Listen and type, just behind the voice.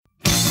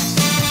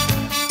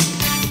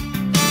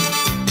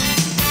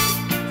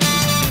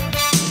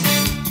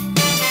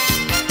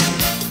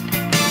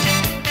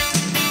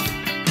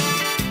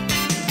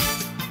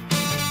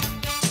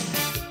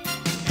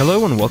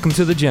Hello and welcome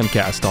to the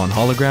Gemcast on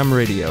Hologram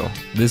Radio.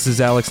 This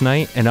is Alex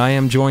Knight, and I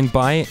am joined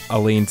by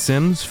Elaine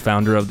Sims,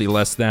 founder of the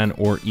Less Than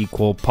or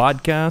Equal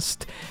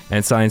podcast,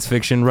 and science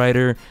fiction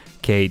writer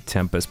Kate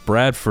Tempest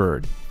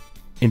Bradford.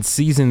 In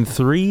Season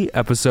 3,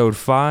 Episode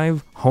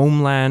 5,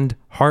 Homeland,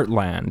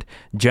 Heartland,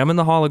 Gem and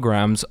the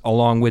Holograms,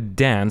 along with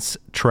Danse,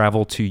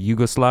 travel to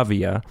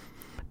Yugoslavia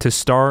to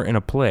star in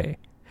a play.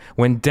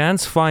 When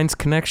Danse finds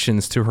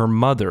connections to her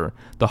mother,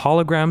 the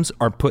holograms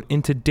are put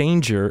into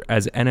danger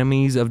as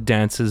enemies of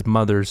Dance's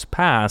mother's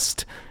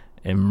past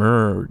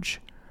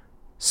emerge.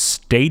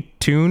 Stay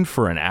tuned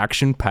for an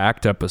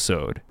action-packed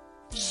episode.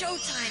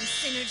 Showtime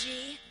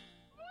synergy.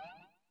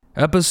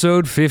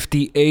 Episode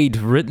 58,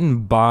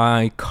 written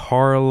by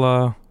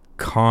Carla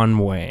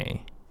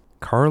Conway.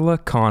 Carla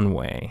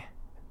Conway.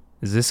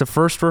 Is this a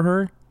first for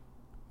her?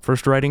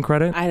 First writing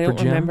credit? I don't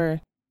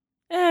remember.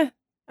 I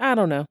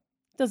don't know.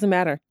 Doesn't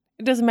matter.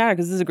 It doesn't matter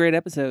because this is a great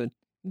episode.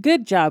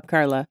 Good job,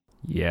 Carla.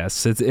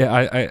 Yes,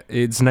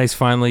 it's nice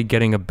finally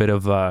getting a bit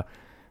of a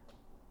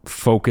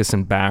focus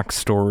and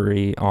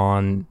backstory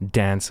on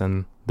Danse,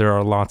 and there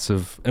are lots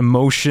of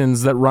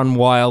emotions that run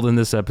wild in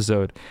this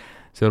episode.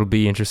 So it'll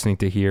be interesting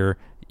to hear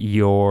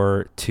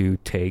your two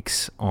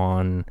takes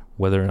on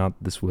whether or not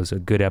this was a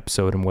good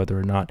episode and whether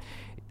or not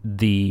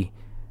the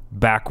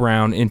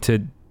background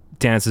into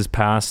Dance's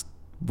past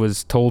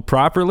was told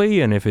properly,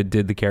 and if it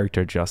did the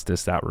character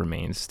justice, that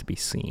remains to be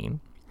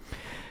seen.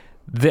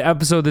 The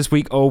episode this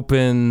week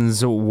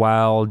opens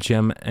while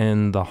Gem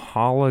and the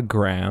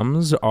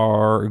Holograms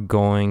are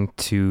going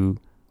to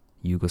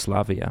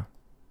Yugoslavia.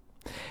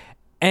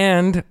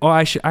 And,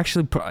 I should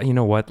actually, you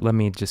know what? Let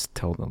me just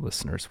tell the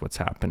listeners what's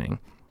happening.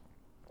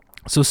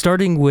 So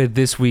starting with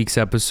this week's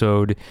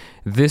episode,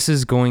 this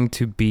is going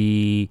to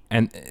be,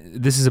 and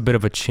this is a bit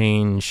of a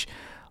change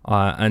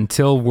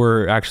until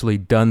we're actually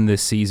done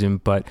this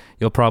season, but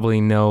you'll probably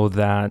know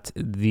that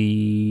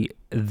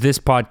this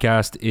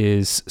podcast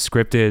is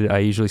scripted. I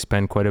usually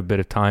spend quite a bit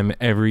of time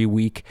every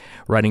week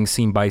writing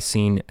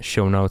scene-by-scene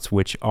show notes,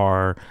 which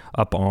are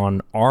up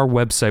on our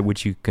website,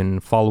 which you can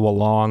follow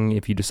along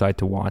if you decide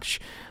to watch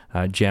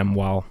Gem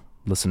while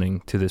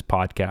listening to this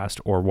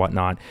podcast or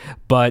whatnot.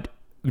 But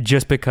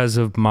just because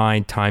of my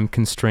time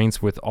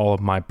constraints with all of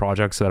my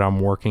projects that I'm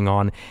working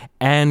on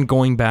and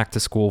going back to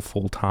school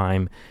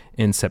full-time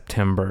in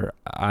September,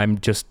 I'm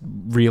just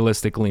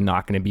realistically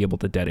not going to be able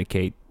to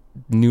dedicate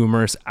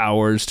numerous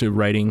hours to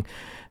writing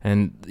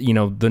and,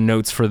 the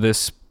notes for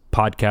this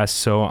podcast.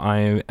 So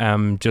I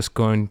am just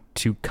going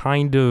to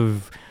kind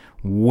of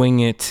wing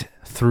it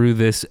through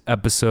this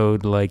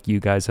episode like you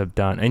guys have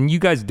done. And you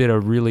guys did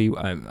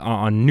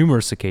on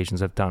numerous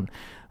occasions, have done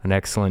an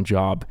excellent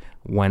job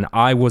when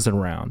I wasn't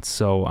around.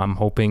 So I'm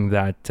hoping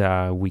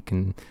that we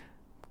can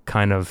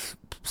kind of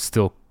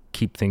still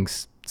keep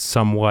things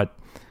somewhat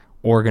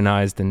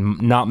organized and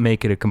not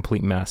make it a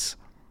complete mess.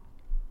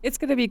 It's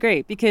going to be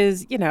great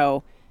because,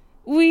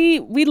 we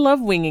love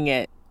winging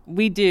it.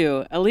 We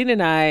do. Aline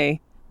and I,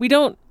 we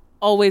don't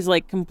always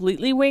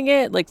completely wing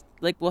it. Like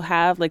we'll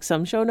have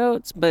some show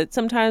notes, but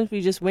sometimes we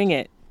just wing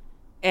it.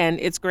 And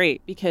it's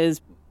great because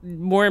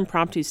more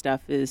impromptu stuff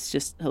is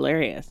just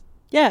hilarious.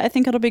 Yeah, I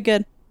think it'll be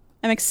good.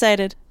 I'm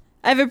excited.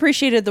 I've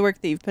appreciated the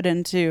work that you've put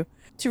into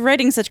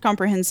writing such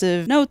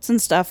comprehensive notes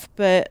and stuff,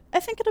 but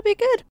I think it'll be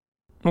good.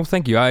 Well,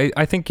 thank you.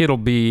 I think it'll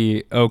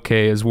be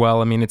okay as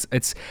well. I mean,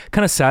 it's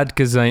kind of sad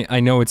because I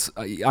know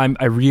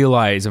I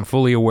realize I'm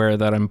fully aware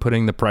that I'm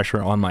putting the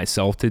pressure on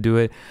myself to do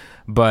it,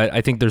 but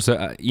I think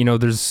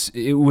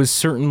it was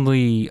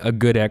certainly a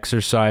good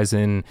exercise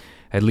in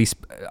at least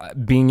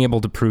being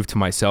able to prove to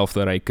myself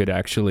that I could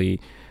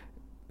actually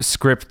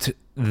script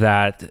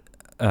the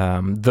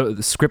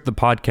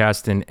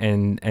podcast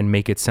and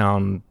make it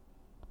sound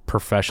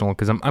professional,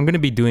 because I'm going to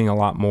be doing a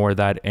lot more of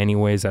that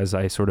anyways as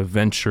I sort of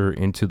venture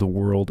into the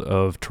world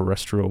of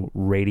terrestrial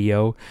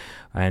radio,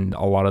 and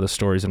a lot of the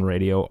stories in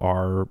radio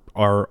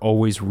are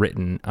always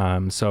written.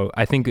 So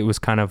I think it was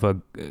kind of a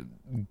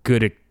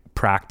good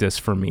practice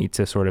for me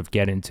to sort of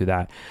get into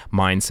that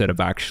mindset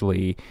of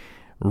actually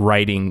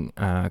writing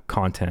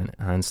content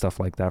and stuff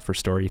like that for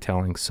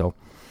storytelling. So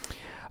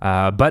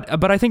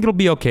but I think it'll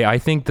be okay. I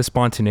think the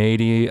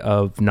spontaneity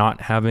of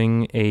not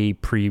having a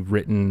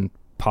pre-written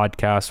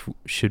podcast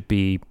should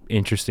be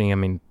interesting. I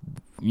mean,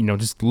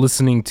 just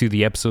listening to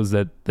the episodes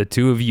that the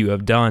two of you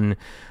have done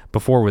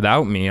before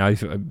without me,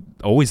 I've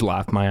always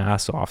laughed my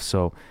ass off.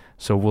 So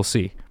we'll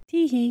see.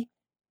 Tee-hee.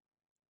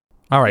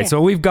 All right,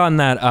 So we've gotten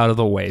that out of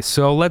the way.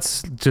 So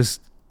let's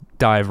just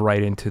dive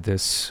right into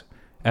this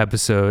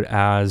episode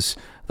as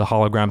the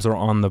holograms are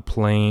on the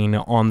plane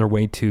on their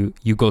way to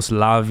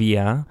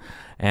Yugoslavia.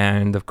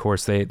 And of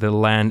course, they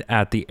land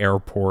at the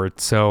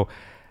airport. So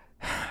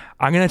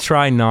I'm going to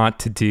try not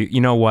to do,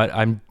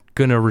 I'm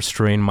going to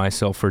restrain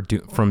myself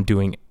from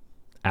doing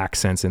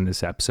accents in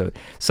this episode.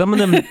 Some of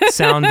them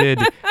sounded,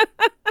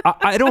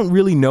 I don't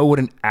really know what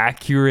an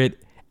accurate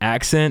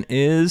accent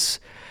is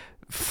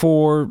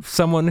for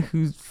someone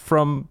who's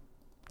from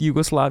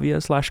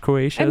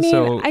Yugoslavia/Croatia. I mean,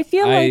 so I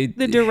feel like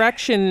the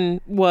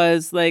direction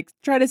was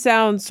try to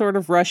sound sort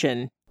of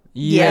Russian.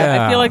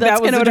 Yeah. I feel like That's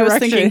that was kind the of what I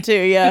was direction. thinking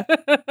too. Yeah.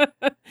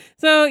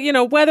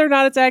 So, whether or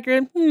not it's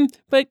accurate,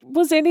 but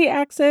was any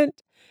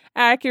accent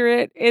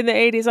accurate in the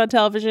 80s on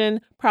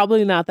television?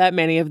 Probably not that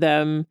many of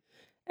them.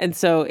 And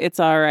so it's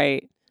all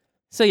right.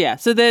 So yeah,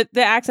 so the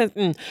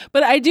accent,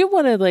 but I do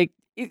want to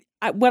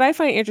what I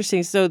find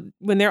interesting. So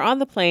when they're on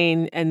the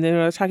plane and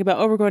they're talking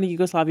about, we're going to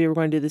Yugoslavia, we're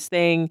going to do this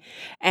thing,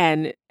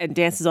 and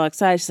Danse is all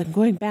excited. She's like, I'm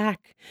going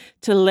back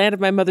to the land of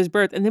my mother's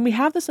birth, and then we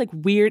have this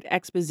weird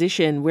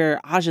exposition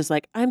where Aja's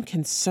like, I'm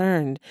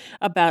concerned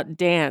about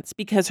Danse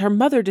because her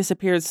mother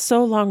disappeared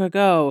so long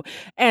ago,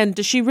 and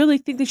does she really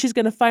think that she's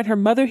going to find her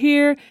mother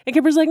here? And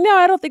Kimber's like, no,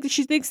 I don't think that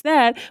she thinks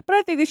that, but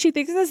I think that she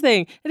thinks this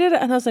thing. And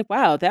I was like,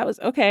 wow, that was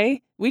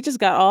okay. We just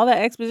got all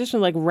that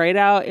exposition right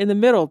out in the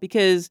middle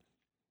because.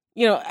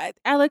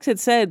 Alex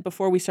had said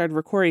before we started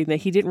recording that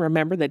he didn't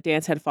remember that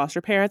Danse had foster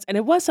parents. And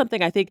it was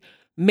something I think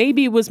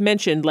maybe was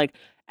mentioned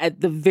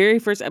at the very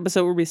first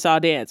episode where we saw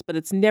Danse, but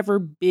it's never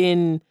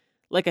been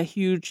a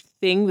huge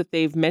thing that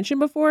they've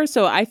mentioned before.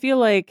 So I feel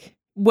like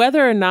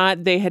whether or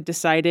not they had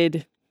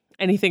decided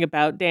anything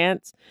about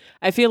Danse,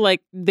 I feel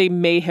like they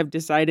may have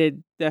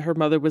decided that her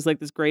mother was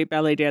this great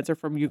ballet dancer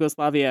from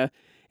Yugoslavia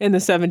in the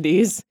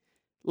 70s.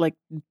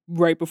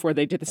 Right before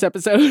they did this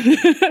episode.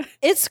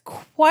 It's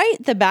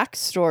quite the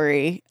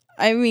backstory.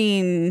 I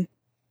mean,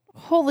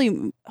 holy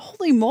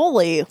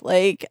moly.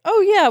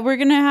 Oh yeah, we're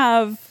going to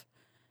have,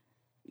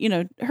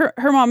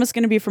 her mom is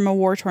going to be from a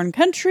war-torn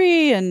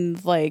country.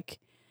 And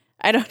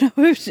I don't know.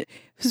 It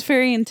was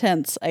very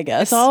intense, I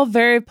guess. It's all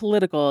very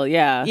political.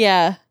 Yeah.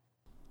 Yeah.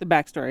 The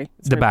backstory.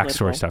 It's The very backstory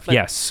political, stuff. but-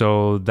 Yes.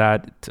 So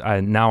that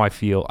now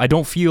I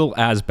don't feel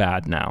as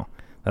bad now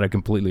that I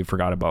completely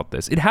forgot about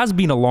this. It has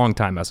been a long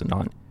time, has it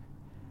not?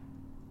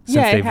 Since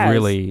Yeah, it they've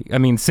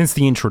has. since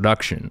the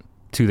introduction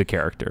to the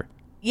character.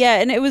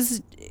 Yeah, and it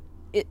was,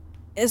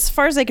 as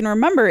far as I can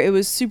remember, it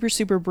was super,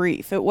 super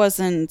brief. It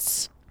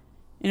wasn't,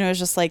 it was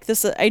just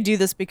this. I do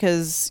this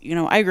because,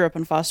 I grew up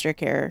in foster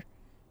care,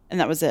 and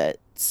that was it.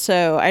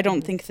 So I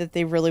don't think that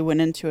they really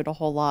went into it a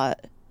whole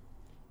lot.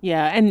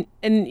 Yeah, and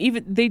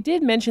even they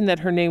did mention that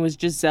her name was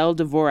Giselle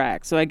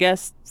Dvorak. So I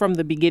guess from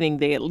the beginning,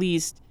 they at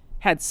least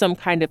had some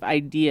kind of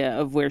idea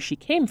of where she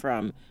came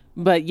from.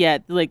 But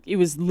yet, it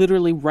was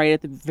literally right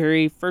at the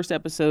very first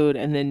episode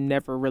and then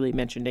never really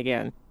mentioned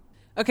again.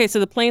 Okay, so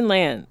the plane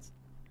lands,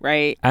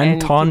 right? Anton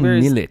And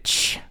Kimber's-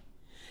 Milic.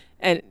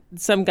 And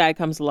some guy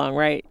comes along,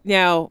 right?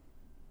 Now,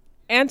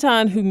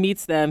 Anton, who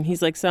meets them,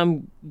 he's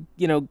some,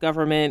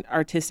 government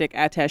artistic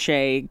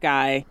attaché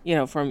guy,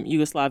 from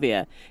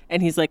Yugoslavia.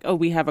 And he's like, oh,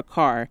 we have a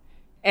car.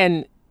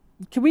 And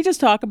can we just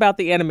talk about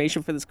the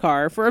animation for this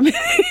car for a minute?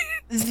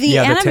 The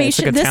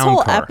animation, it's this town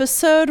whole car.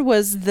 episode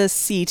was the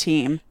C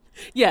team.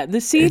 Yeah,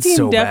 the C It's team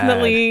so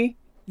definitely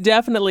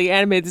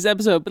animated this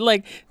episode.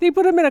 But they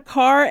put him in a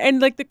car,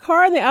 and the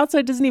car on the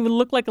outside doesn't even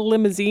look like a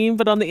limousine,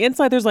 but on the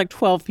inside there's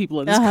 12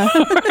 people in this car.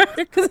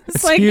 Because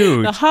it's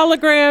huge. the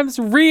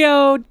holograms,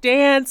 Rio,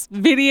 Danse,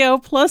 video,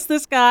 plus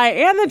this guy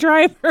and the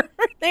driver.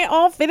 They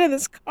all fit in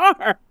this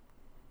car.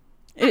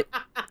 It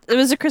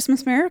was a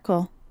Christmas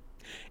miracle.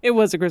 It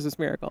was a Christmas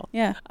miracle.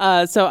 Yeah.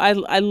 So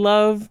I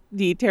love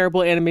the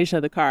terrible animation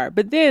of the car.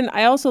 But then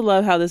I also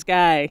love how this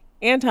guy,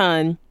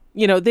 Anton,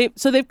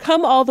 they've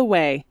come all the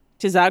way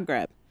to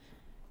Zagreb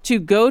to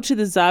go to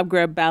the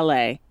Zagreb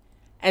Ballet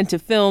and to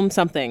film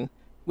something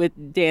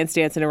with Danse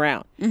dancing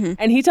around. Mm-hmm.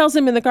 And he tells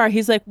him in the car,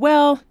 he's like,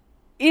 well,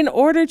 in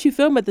order to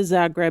film at the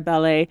Zagreb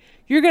Ballet,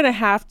 you're going to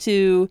have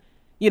to,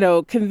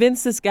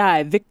 convince this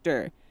guy,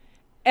 Victor.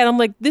 And I'm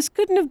like, this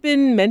couldn't have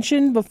been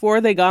mentioned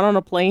before they got on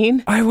a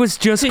plane. I was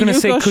just going to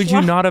say, could you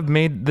Yugoslavia? not have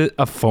made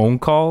a phone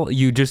call?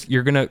 You're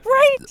going to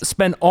Right.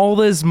 spend all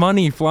this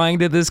money flying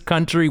to this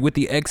country with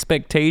the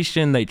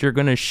expectation that you're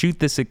going to shoot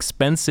this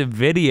expensive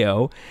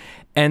video,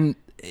 and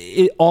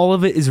all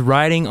of it is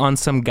riding on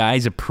some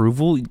guy's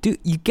approval. Dude,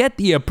 you get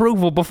the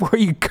approval before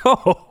you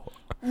go.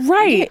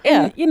 Right.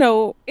 Yeah.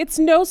 And, it's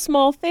no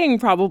small thing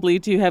probably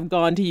to have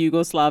gone to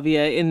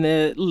Yugoslavia in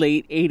the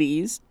late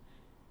 80s.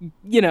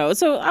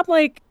 So I'm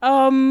like,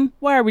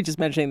 why are we just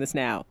mentioning this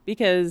now?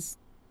 Because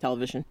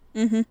television.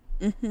 I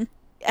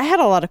had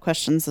a lot of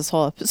questions this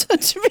whole episode,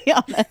 to be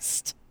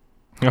honest.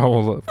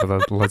 Oh,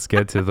 well, let's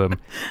get to them.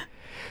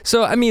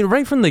 So,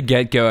 right from the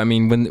get-go,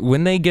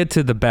 when they get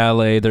to the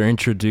ballet, they're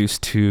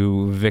introduced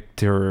to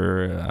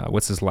Victor,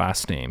 what's his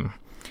last name?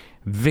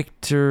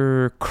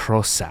 Victor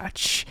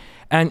Krosac.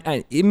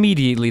 And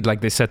immediately,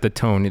 they set the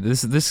tone.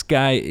 This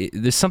guy,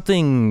 there's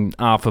something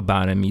off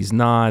about him. He's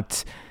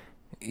not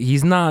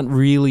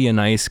really a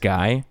nice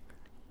guy.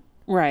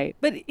 Right.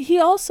 But he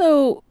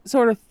also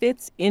sort of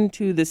fits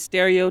into the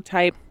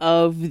stereotype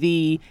of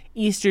the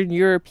Eastern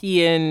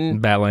European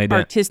Ballet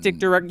artistic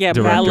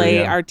director, ballet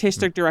yeah.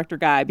 artistic director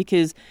guy,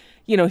 because,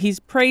 he's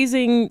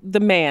praising the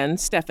man,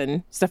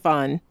 Stefan,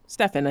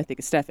 I think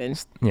it's Stefan.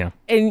 Yeah.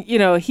 And,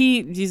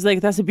 he's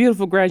like, that's a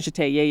beautiful grand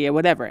jeté. Yeah,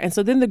 whatever. And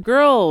so then the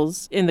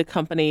girls in the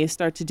company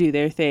start to do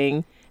their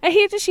thing, and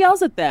he just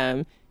yells at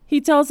them.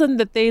 He tells them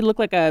that they look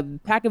like a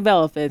pack of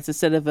elephants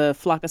instead of a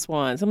flock of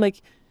swans. I'm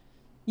like,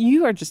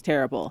 you are just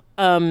terrible.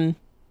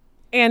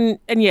 And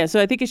yeah,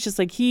 so I think it's just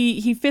like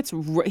he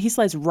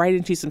slides right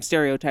into some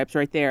stereotypes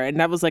right there, and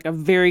that was like a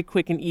very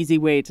quick and easy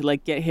way to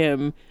like get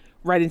him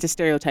right into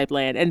stereotype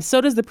land. And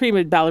so does the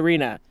prima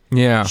ballerina.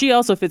 Yeah. She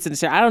also fits into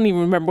stereotype. I don't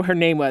even remember what her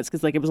name was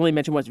because like it was only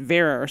mentioned once,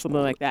 Vera or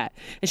something like that.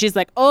 And she's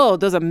like, "Oh,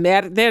 those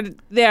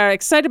they're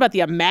excited about the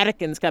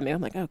Americans coming."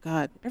 I'm like, "Oh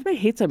God, everybody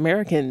hates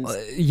Americans."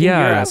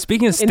 Yeah.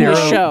 Speaking of in this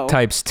show.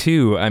 stereotypes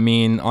too, I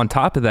mean, on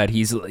top of that,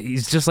 he's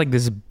just like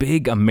this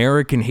big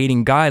American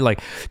hating guy.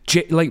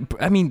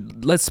 I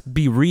mean, let's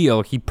be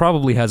real. He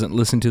probably hasn't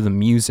listened to the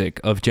music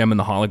of Gem and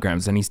the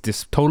Holograms, and he's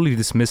totally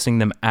dismissing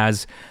them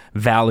as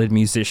valid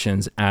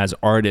musicians, as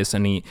artists,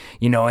 and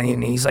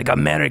he's like,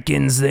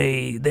 Americans,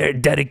 they're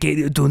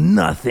dedicated to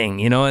nothing,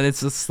 and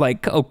it's just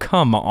like, oh,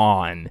 come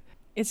on.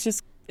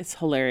 It's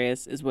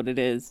hilarious is what it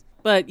is.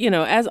 But,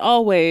 as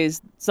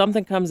always,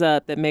 something comes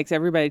up that makes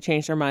everybody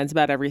change their minds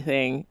about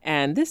everything,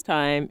 and this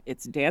time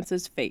it's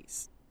Dance's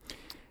face.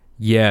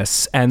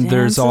 Yes, and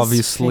there's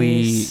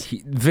obviously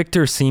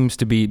Victor seems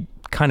to be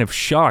kind of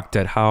shocked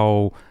at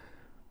how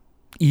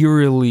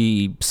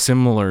eerily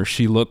similar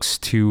she looks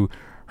to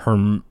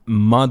her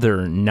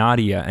mother,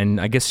 Nadia, and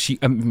I guess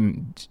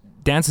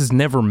Danse has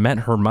never met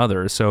her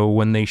mother, so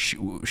when they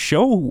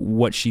show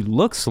what she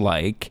looks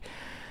like,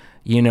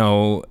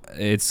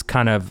 it's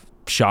kind of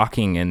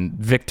shocking, and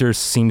Victor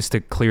seems to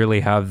clearly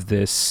have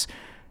this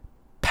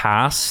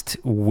past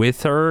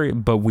with her,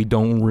 but we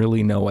don't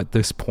really know at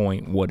this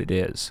point what it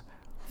is.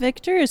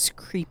 Victor is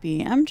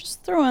creepy. I'm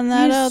just throwing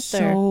that out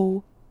there.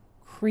 So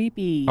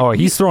creepy. Oh,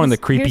 he's throwing the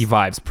creepy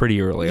vibes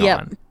pretty early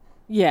on.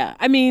 Yeah,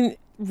 I mean,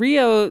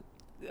 Rio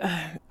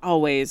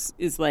always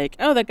is like,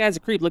 oh, that guy's a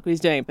creep, look what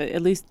he's doing, but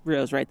at least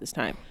Rio's right this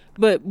time.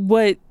 But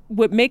what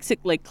makes it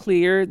like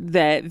clear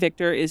that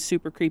Victor is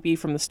super creepy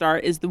from the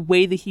start is the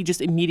way that he just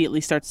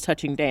immediately starts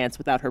touching Danse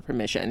without her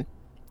permission.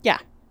 Yeah.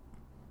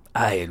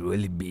 I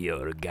will be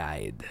your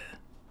guide.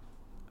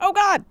 Oh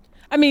God.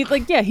 I mean,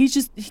 like, yeah, he's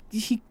just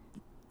he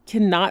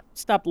cannot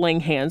stop laying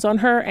hands on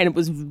her, and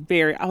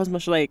I was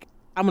much like,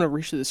 I'm going to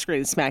reach through the screen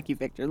and smack you,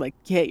 Victor. Like,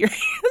 get your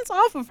hands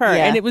off of her.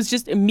 Yeah. And it was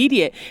just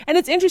immediate. And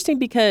it's interesting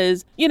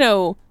because,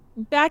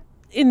 back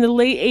in the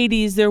late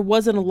 80s, there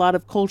wasn't a lot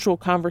of cultural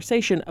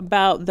conversation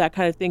about that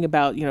kind of thing,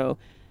 about,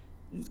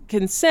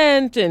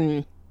 consent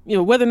and,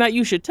 whether or not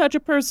you should touch a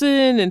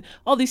person and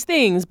all these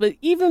things. But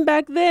even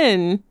back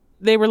then,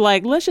 they were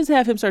like, let's just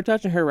have him start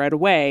touching her right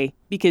away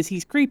because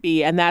he's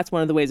creepy. And that's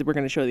one of the ways that we're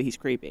going to show that he's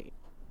creepy.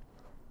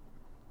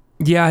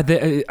 Yeah,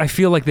 I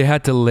feel like they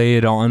had to lay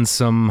it on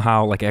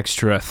somehow, like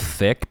extra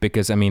thick,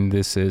 because I mean,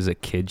 this is a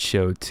kid's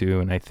show too,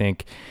 and I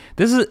think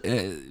this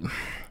is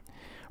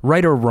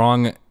right or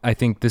wrong. I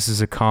think this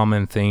is a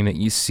common thing that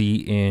you see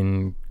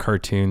in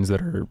cartoons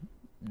that are,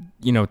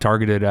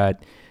 targeted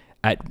at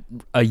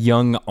a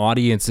young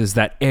audience, is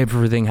that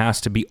everything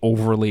has to be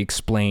overly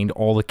explained.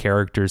 All the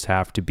characters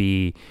have to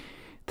be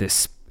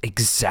this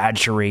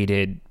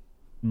exaggerated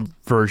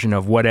version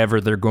of whatever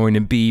they're going to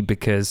be,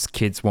 because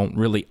kids won't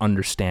really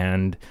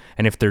understand.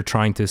 And if they're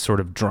trying to sort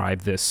of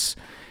drive this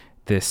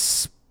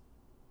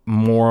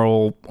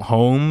moral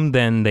home,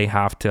 then they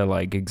have to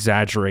like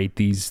exaggerate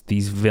these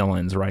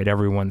villains, right?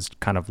 Everyone's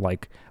kind of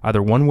like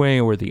either one way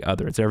or the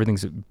other.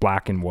 Everything's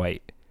black and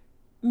white.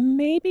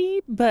 Maybe,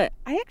 but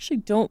I actually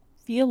don't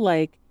feel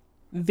like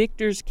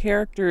Victor's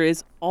character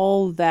is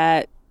all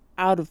that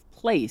out of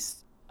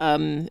place.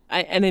 And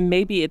then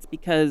maybe it's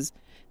because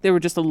there were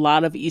just a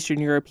lot of Eastern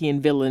European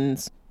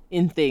villains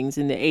in things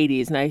in the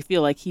 80s, and I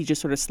feel like he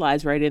just sort of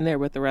slides right in there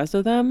with the rest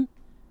of them.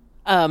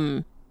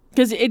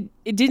 Because it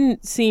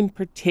didn't seem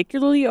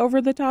particularly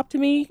over the top to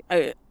me,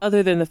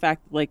 other than the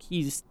fact that, like,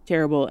 he's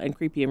terrible and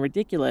creepy and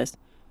ridiculous.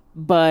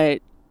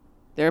 But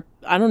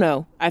I don't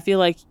know. I feel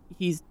like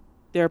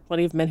there are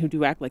plenty of men who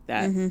do act like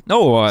that. Mm-hmm.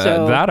 No,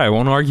 that I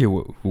won't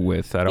argue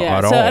with at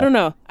all. So I don't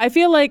know. I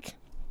feel like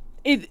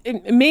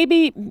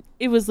maybe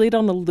it was laid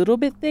on a little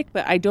bit thick,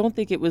 but I don't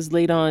think it was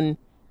laid on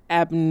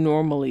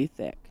abnormally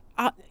thick.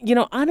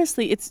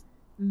 Honestly,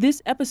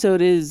 this episode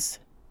is,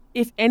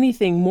 if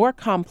anything, more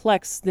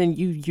complex than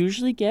you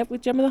usually get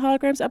with Gem of the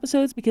Holograms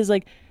episodes, because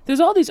like there's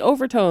all these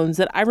overtones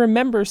that I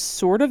remember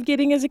sort of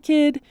getting as a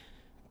kid,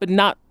 but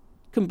not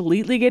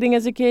completely getting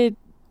as a kid.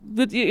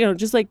 But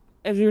just like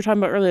as we were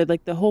talking about earlier,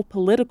 like the whole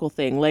political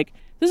thing. Like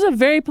this is a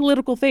very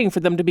political thing for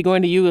them to be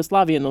going to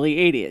Yugoslavia in the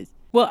late 80s.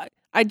 Well,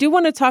 I do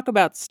want to talk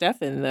about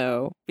Stefan,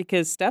 though,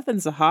 because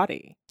Stefan's a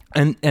hottie.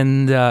 And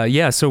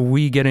so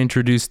we get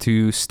introduced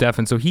to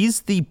Stefan. So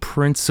he's the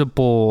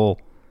principal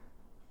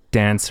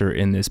dancer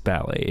in this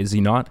ballet, is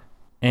he not?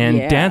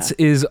 And Danse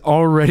is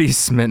already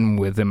smitten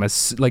with him.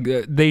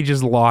 They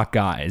just lock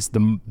eyes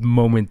the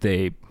moment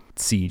they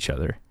see each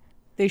other.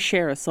 They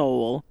share a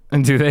soul.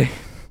 And do they?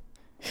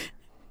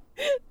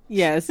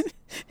 Yes.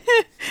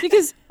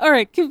 Because, all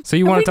right. So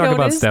you want to talk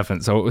about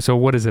Stefan. So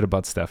what is it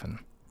about Stefan?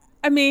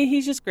 I mean,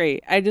 he's just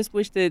great. I just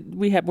wish that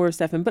we had more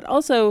Stefan. But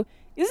also,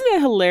 isn't it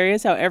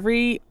hilarious how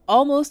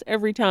almost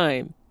every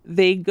time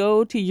they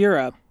go to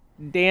Europe,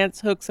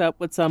 Danse hooks up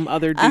with some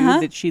other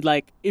dude that she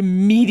like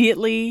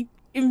immediately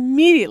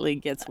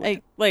gets with.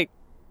 Like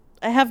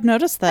I have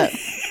noticed that.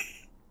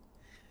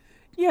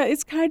 Yeah,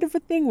 it's kind of a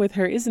thing with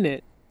her, isn't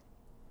it?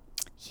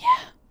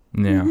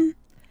 Yeah.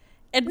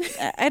 And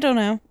I don't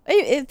know.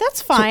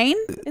 That's fine.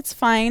 It's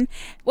fine.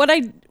 What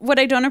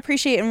I don't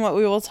appreciate and what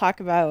we will talk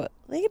about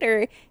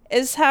later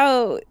is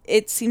how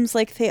it seems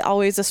like they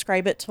always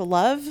ascribe it to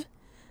love.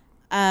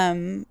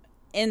 And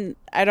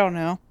I don't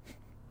know.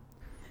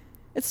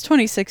 It's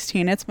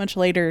 2016. It's much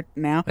later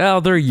now.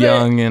 Well, they're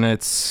young, and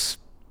it's,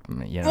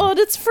 you know. Well,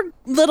 it's for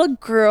little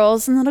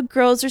girls, and little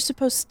girls are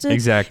supposed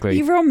to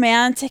be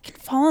romantic and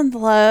fall in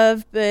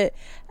love. But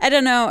I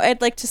don't know.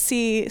 I'd like to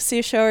see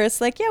a show where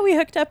it's like, yeah, we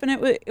hooked up and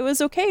it was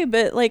okay,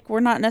 but like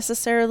we're not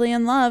necessarily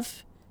in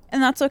love,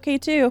 and that's okay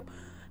too.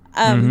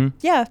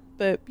 Yeah,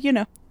 but you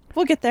know,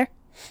 we'll get there.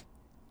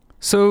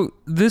 So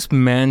this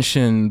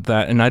mansion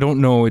that, and I don't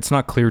know, it's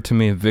not clear to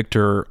me if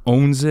Victor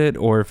owns it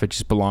or if it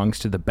just belongs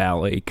to the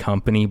ballet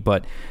company,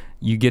 but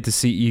you get to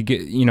see,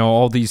 you know,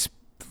 all these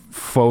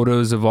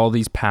photos of all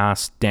these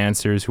past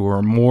dancers who are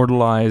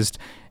immortalized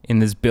in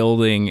this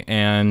building,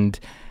 and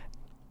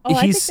I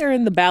think they're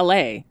in the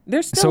ballet.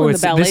 They're still in the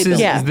ballet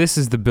building. This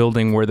is the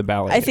building where the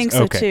ballet is. I think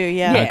so too,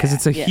 yeah. Because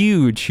it's a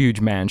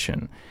huge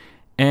mansion.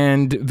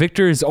 And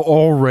Victor is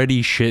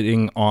already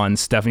shitting on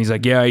Steph, and he's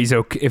like, yeah, he's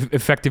okay.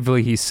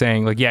 Effectively, he's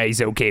saying, like, yeah, he's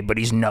okay, but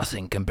he's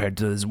nothing compared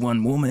to this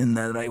one woman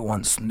that I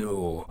once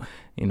knew,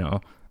 you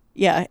know?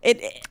 Yeah.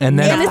 And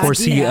then, of course,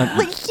 he...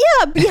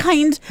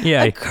 behind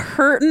a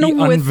curtain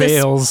with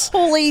unveils this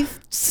holy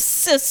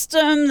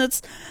system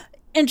that's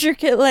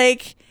intricate,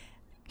 like...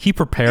 He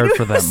prepared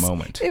for that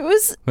moment. It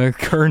was... The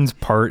curtains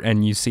part,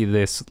 and you see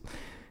this,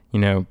 you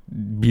know,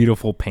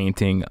 beautiful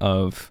painting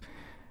of...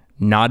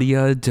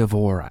 Nadia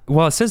Dvorak.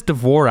 Well, it says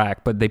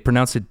Dvorak, but they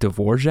pronounce it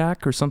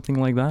Dvorak or something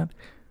like that.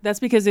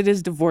 That's because it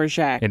is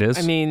Dvorak. It is?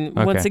 I mean,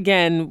 once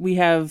again, we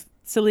have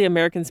silly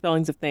American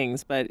spellings of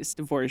things, but it's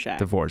Dvorak.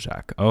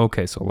 Dvorak.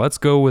 Okay, so let's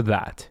go with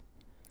that.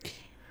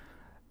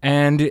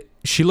 And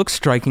she looks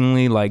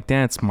strikingly like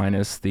Danse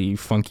minus the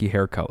funky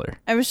hair color.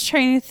 I was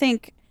trying to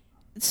think.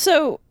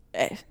 So,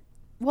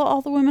 well,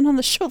 all the women on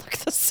the show look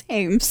the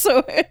same,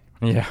 so...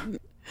 Yeah.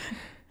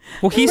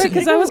 Well, he's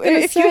because I was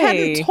going to say, if you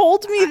hadn't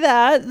told me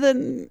that,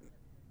 then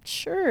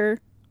sure.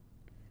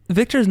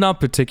 Victor's not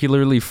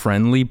particularly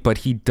friendly, but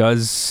he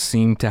does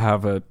seem to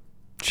have a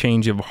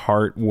change of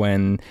heart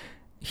when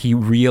he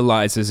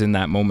realizes in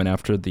that moment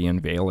after the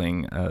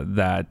unveiling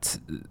that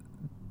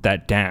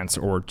Danse,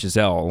 or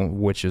Giselle,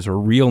 which is her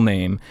real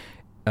name,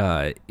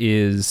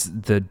 is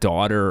the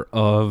daughter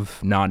of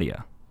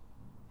Nadia.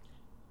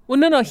 Well,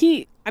 no, I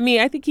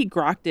think he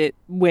grokked it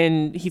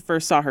when he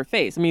first saw her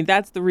face. I mean,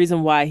 that's the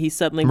reason why he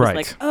suddenly was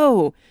like,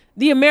 oh,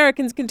 the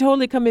Americans can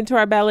totally come into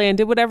our ballet and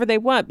do whatever they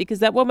want because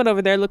that woman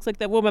over there looks like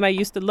that woman I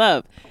used to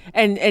love.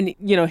 And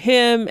you know,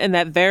 him and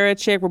that Vera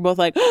chick were both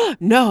like, oh,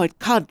 no, it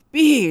can't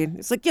be. And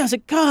it's like, yes,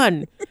 it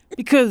can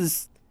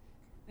because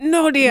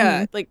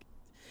Nadia. Like,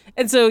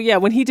 and so, yeah,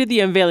 when he did the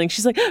unveiling,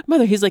 she's like,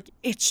 Mother, he's like,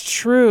 it's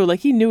true.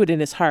 Like, he knew it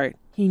in his heart.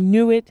 He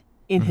knew it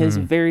in his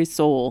very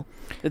soul.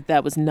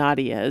 That was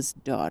Nadia's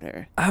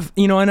daughter.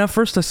 And at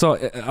first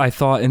I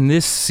thought in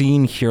this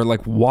scene here,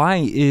 like,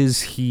 why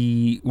is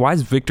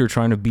Victor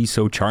trying to be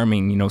so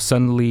charming? You know,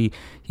 suddenly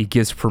he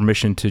gives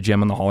permission to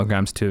Gem and the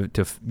Holograms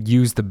to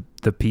use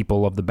the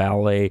people of the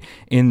ballet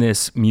in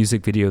this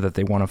music video that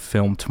they want to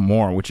film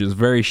tomorrow, which is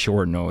very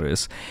short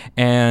notice.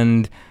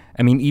 And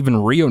I mean,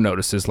 even Rio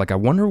notices, like, I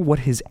wonder what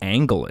his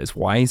angle is.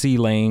 Why is he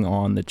laying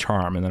on the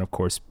charm? And then, of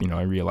course, you know,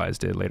 I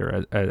realized it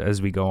later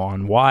as we go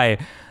on why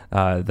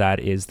that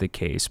is the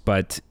case.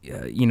 But,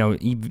 you know,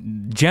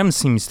 Gem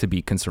seems to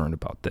be concerned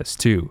about this,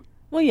 too.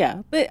 Well,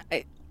 yeah. But,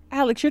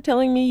 Alex, you're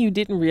telling me you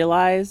didn't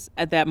realize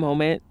at that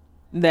moment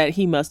that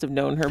he must have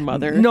known her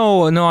mother?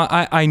 No,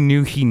 I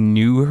knew he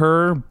knew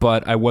her,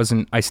 but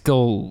I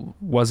still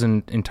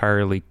wasn't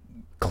entirely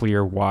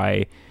clear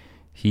why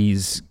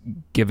he's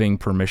giving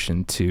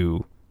permission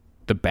to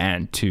the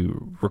band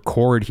to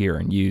record here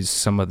and use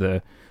some of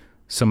the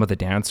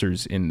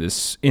dancers in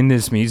this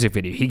music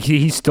video.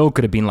 He still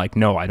could have been like,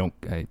 no,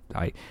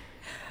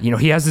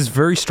 he has this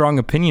very strong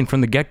opinion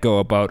from the get-go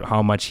about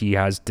how much he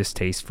has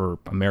distaste for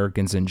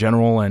Americans in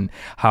general and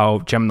how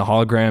Gem and the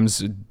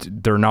Holograms,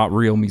 they're not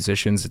real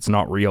musicians. It's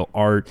not real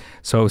art.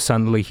 So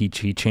suddenly he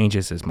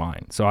changes his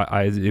mind. So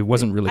it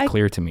wasn't really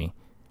clear to me.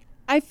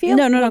 I feel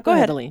no, go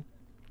ahead. Aline.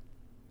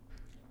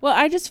 Well,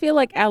 I just feel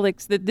like,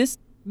 Alex, that this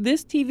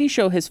TV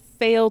show has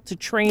failed to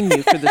train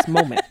you for this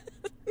moment.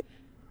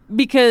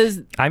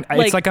 Because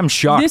it's like I'm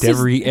shocked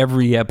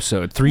every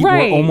episode.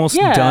 We're almost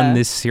done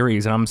this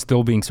series, and I'm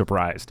still being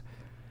surprised.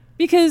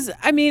 Because,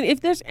 I mean,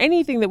 if there's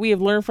anything that we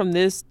have learned from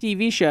this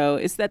TV show,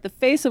 it's that the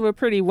face of a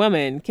pretty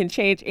woman can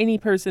change any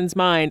person's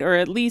mind, or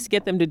at least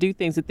get them to do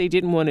things that they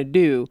didn't want to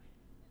do,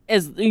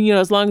 as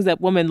long as that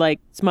woman,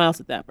 like, smiles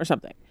at them or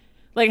something.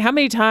 Like, how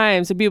many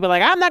times have people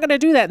like, I'm not going to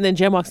do that, and then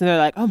Gem walks in there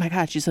like, oh my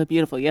God, she's so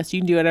beautiful. Yes, you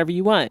can do whatever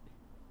you want.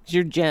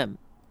 You're Gem.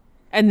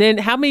 And then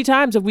how many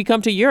times have we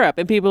come to Europe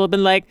and people have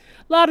been like,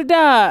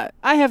 la-da-da,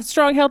 I have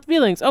strong health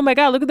feelings. Oh my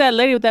God, look at that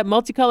lady with that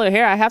multicolored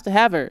hair. I have to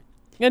have her.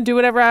 I'm going to do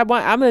whatever I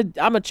want. I'm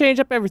gonna change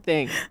up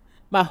everything.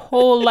 My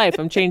whole life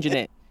I'm changing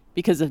it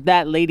because of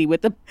that lady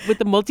with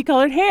the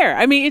multicolored hair.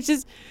 I mean, it's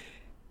just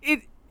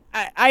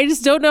I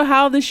just don't know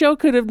how the show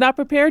could have not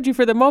prepared you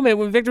for the moment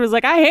when Victor was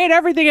like, I hate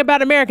everything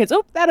about Americans.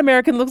 Oh, that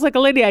American looks like a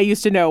lady I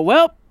used to know.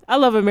 Well, I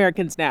love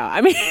Americans now.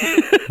 I mean,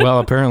 Well,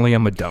 apparently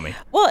I'm a dummy.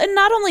 Well, and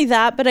not only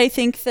that, but I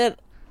think that,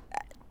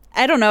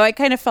 I don't know, I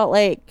kind of felt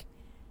like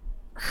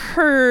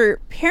her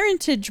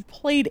parentage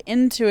played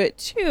into it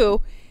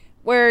too,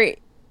 where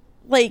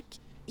like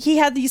he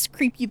had these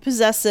creepy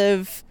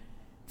possessive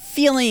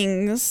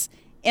feelings,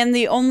 and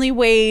the only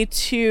way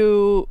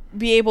to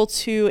be able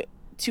to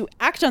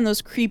act on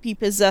those creepy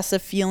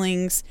possessive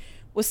feelings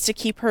was to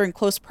keep her in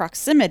close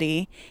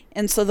proximity.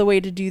 And so the way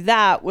to do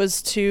that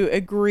was to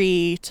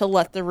agree to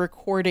let the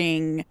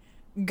recording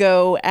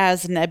go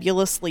as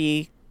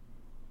nebulously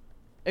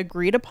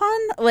agreed upon.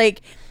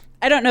 Like,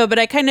 I don't know, but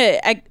I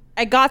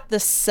got the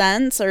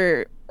sense,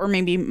 or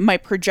maybe my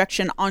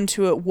projection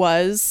onto it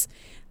was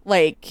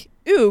like,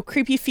 ooh,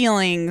 creepy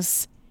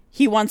feelings.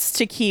 He wants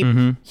to keep,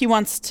 he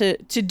wants to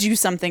do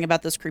something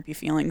about those creepy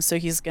feelings. So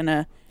he's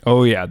gonna.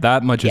 Oh yeah,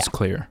 that much is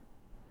clear.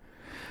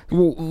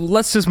 Well,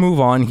 let's just move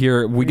on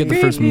here. We get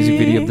the first music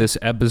video of this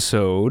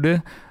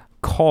episode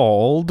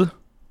called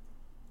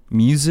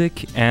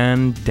Music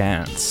and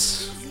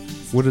Dance.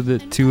 What do the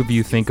two of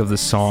you think of the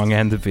song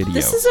and the video?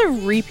 This is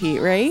a repeat,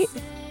 right?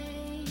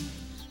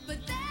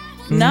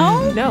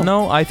 No?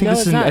 No, I think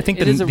this is. not. I think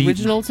it is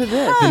original to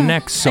this. The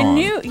next song.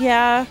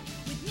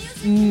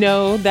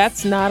 No,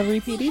 that's not a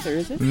repeat either,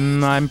 is it?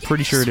 I'm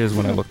pretty sure it is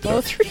when I looked it up.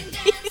 Both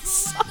repeat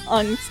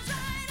songs.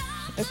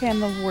 Okay, I'm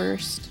the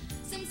worst.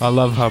 I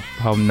love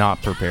how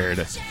not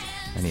prepared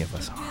any of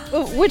us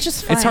are. Which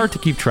is fine. It's hard to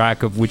keep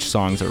track of which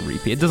songs are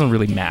repeat. It doesn't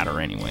really matter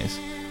anyways.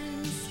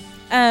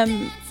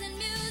 I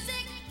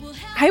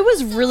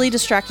was really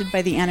distracted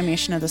by the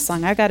animation of the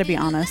song. I gotta be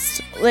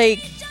honest. Like,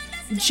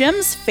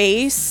 Jim's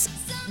face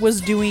was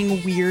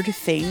doing weird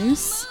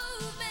things.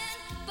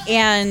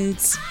 And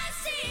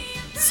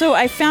so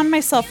I found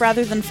myself,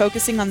 rather than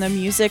focusing on the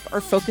music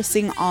or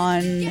focusing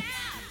on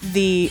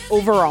the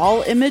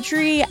overall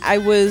imagery, I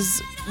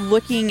was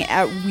looking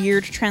at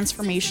weird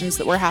transformations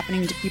that were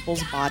happening to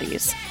people's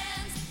bodies.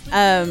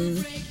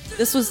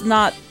 It was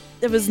not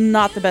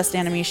the best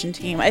animation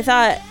team. I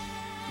thought,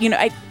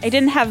 I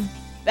didn't have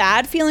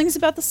bad feelings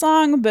about the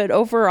song, but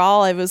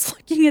overall I was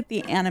looking at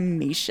the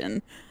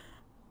animation.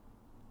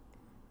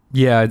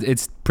 Yeah,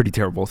 it's pretty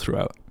terrible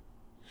throughout.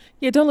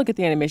 Yeah, don't look at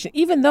the animation.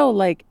 Even though,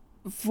 like,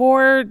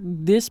 for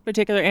this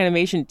particular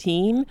animation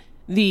team,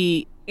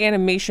 the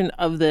animation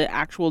of the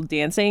actual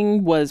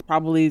dancing was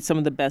probably some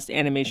of the best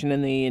animation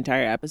in the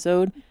entire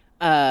episode.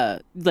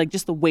 Like,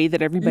 just the way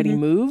that everybody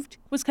moved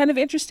was kind of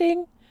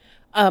interesting.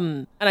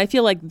 And I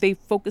feel like they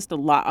focused a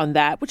lot on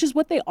that, which is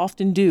what they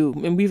often do.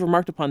 And we've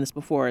remarked upon this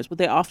before, is what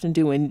they often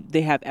do when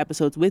they have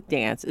episodes with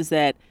dance is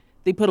that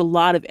they put a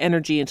lot of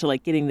energy into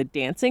like getting the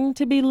dancing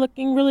to be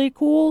looking really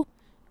cool,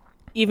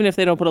 even if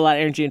they don't put a lot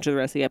of energy into the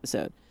rest of the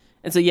episode.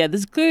 And so, yeah,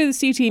 this is clearly the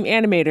C-Team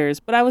animators,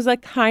 but I was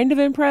like kind of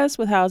impressed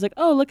with how I was like,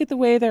 oh, look at the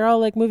way they're all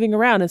like moving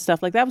around and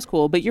stuff. Like, that was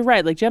cool. But you're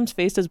right. Like, Jem's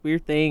face does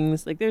weird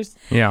things. Like, there's.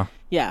 Yeah.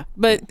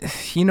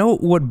 But. You know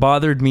what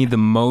bothered me the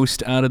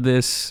most out of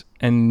this,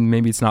 and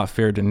maybe it's not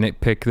fair to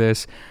nitpick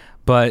this,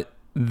 but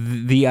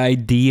the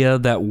idea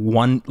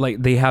that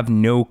they have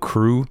no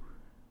crew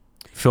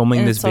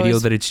filming this video,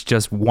 that it's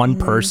just one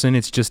person,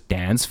 it's just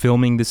Danse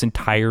filming this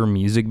entire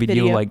music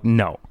video. Like,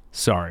 no,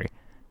 sorry.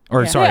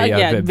 Or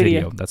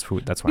video. That's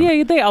why.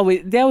 Yeah, they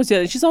always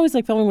do that. She's always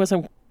like filming with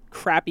some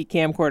crappy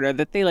camcorder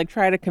that they like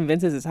try to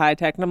convince us is high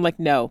tech, and I'm like,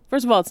 no.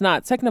 First of all, it's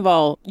not. Second of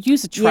all,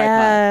 use a tripod.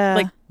 Yeah.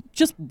 Like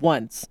just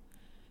once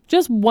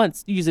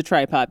use a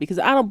tripod, because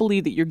I don't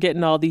believe that you're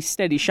getting all these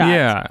steady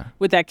shots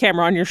with that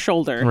camera on your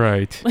shoulder.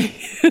 Right.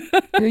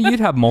 You'd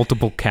have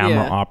multiple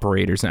camera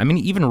operators. I mean,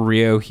 even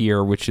Rio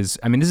here, this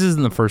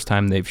isn't the first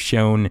time they've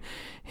shown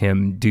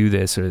him do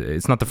this.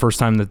 It's not the first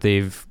time that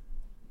they've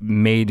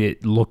made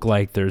it look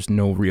like there's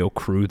no real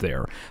crew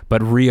there,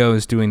 but Rio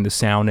is doing the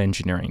sound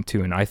engineering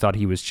too, and I thought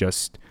he was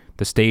just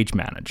the stage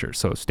manager.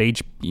 So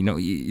stage,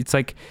 it's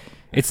like,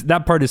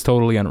 that part is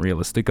totally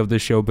unrealistic of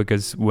this show,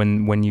 because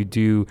when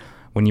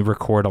you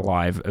record a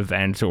live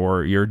event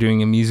or you're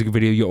doing a music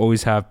video, you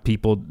always have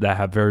people that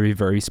have very,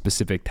 very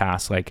specific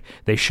tasks. Like,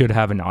 they should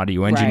have an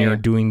audio engineer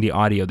doing the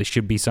audio. There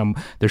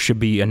should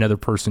be another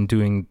person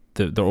doing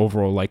the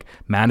overall like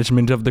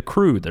management of the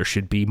crew. There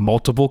should be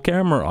multiple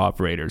camera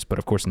operators, but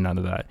of course none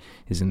of that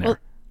is in there. Well,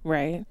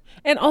 right.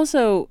 And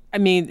also,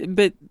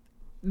 but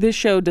this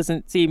show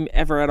doesn't seem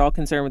ever at all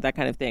concerned with that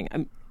kind of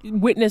thing.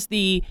 Witness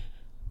the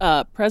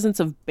presence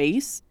of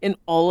bass in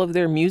all of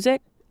their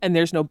music, and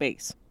there's no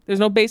bass. There's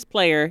no bass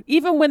player.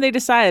 Even when they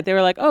decided, they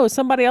were like, oh,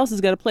 somebody else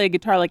is going to play a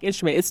guitar-like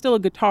instrument. It's still a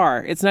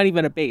guitar. It's not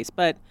even a bass,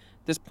 but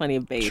there's plenty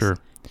of bass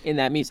in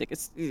that music.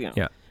 It's,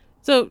 Yeah.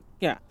 So,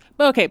 yeah.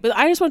 But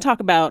I just want to talk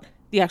about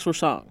the actual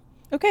song.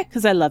 Okay.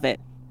 Because I love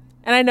it.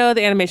 And I know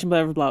the animation,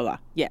 blah, blah, blah, blah.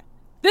 Yeah.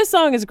 This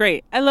song is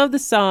great. I love the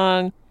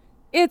song.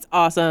 It's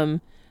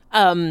awesome.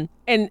 And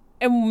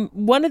And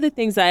one of the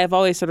things I have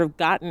always sort of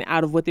gotten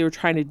out of what they were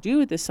trying to do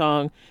with this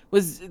song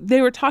was they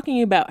were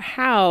talking about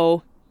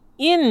how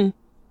in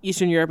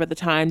Eastern Europe at the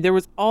time, there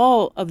was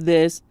all of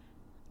this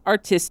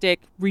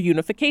artistic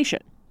reunification.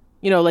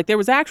 Like there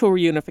was actual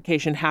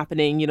reunification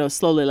happening,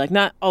 slowly, like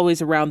not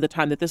always around the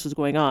time that this was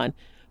going on,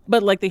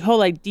 but like the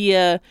whole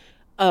idea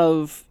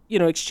of,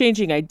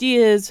 exchanging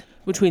ideas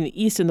between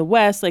the East and the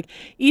West, like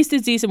East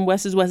is East and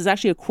West is West is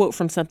actually a quote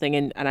from something.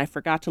 And I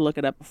forgot to look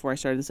it up before I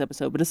started this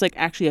episode, but it's like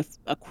actually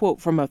a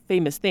quote from a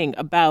famous thing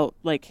about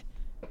like,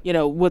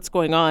 what's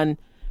going on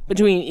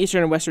between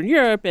Eastern and Western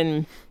Europe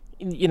and,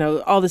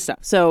 all this stuff.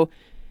 So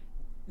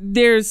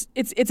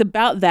it's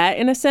about that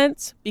in a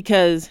sense,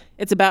 because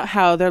it's about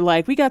how they're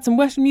like, we got some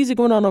Western music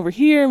going on over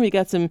here, and we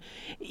got some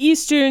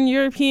Eastern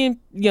European,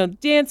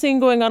 dancing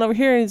going on over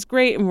here, and it's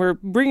great, and we're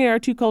bringing our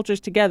two cultures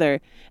together.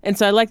 And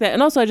so I like that.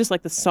 And also I just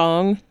like the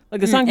song.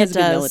 Like the song has a good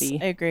melody.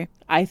 I agree.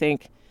 I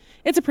think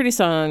it's a pretty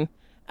song.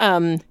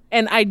 And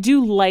I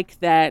do like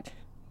that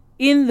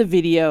in the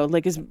video,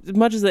 like as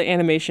much as the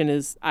animation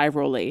is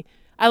eye-rolly,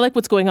 I like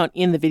what's going on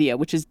in the video,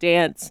 which is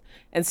Danse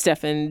and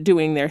Stefan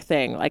doing their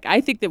thing. Like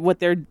I think that what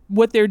they're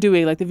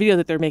doing, like the video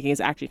that they're making,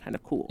 is actually kind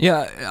of cool.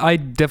 Yeah, I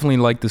definitely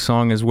like the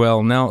song as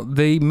well. Now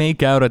they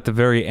make out at the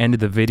very end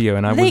of the video,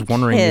 and I was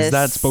wondering, is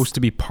that supposed to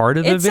be part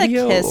of the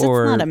video? It's a kiss.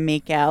 Or it's not a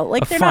make out.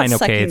 Like they're fine, not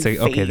sucking okay,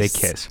 okay, they face.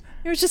 kiss.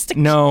 It was just a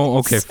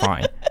No, kiss. okay,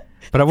 fine.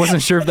 But I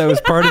wasn't sure if that was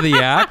part of the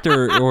act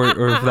or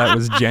if that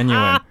was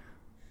genuine.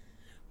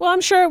 Well, I'm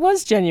sure it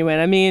was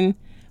genuine. I mean,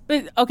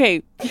 but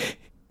okay.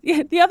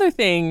 Yeah, the other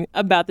thing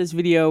about this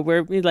video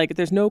where like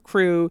there's no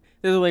crew,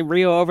 there's only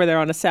Rio over there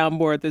on a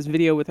soundboard, this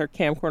video with her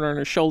camcorder on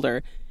her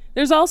shoulder.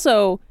 There's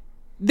also,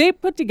 they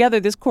put together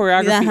this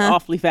choreography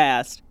awfully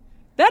fast.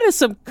 That is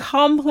some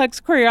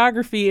complex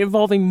choreography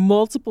involving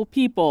multiple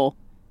people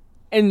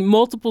and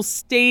multiple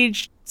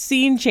stage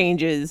scene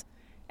changes.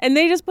 And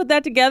they just put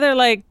that together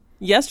like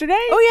yesterday?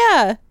 Oh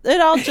yeah,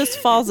 it all just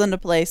falls into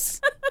place.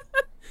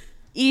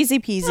 Easy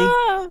peasy.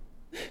 All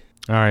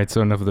right,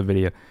 so enough of the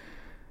video.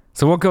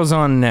 So what goes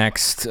on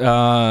next?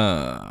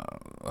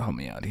 Help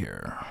me out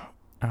here.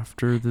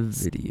 After the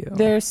video,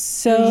 they're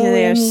so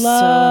in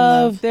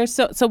love. They're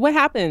so what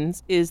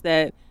happens is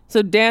that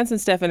Danse and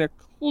Stefan are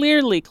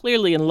clearly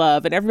in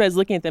love, and everybody's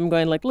looking at them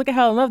going like, look at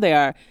how in love they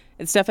are.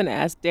 And Stefan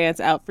asks Danse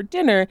out for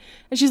dinner,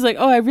 and she's like,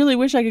 oh, I really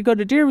wish I could go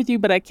to dinner with you,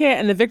 but I can't.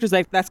 And then Victor's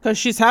like, that's because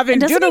she's having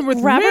dinner with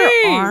me.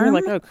 Her arm? We're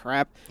like, oh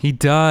crap. He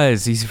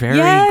does. He's very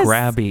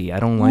grabby. I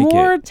don't like it.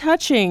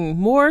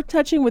 More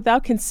touching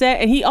without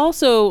consent. And he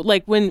also,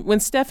 like, when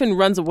Stefan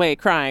runs away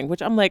crying,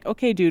 which I'm like,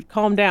 okay, dude,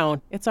 calm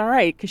down. It's all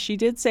right, because she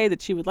did say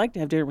that she would like to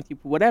have dinner with you,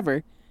 but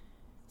whatever.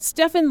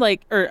 Stefan,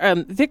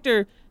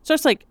 Victor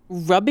starts, like,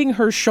 rubbing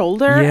her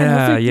shoulder.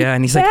 Yeah,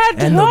 and he's like,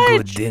 and touch. a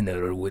good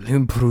dinner will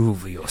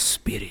improve your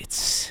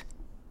spirits.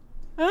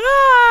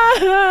 Ah!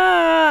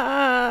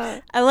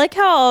 I like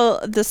how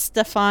the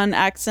Stefan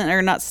accent,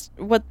 or not,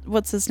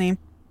 what's his name?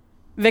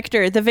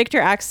 Victor. The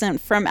Victor accent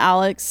from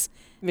Alex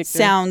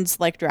sounds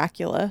like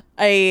Dracula.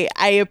 I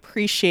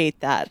appreciate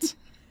that.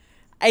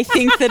 I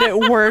think that it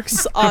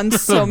works on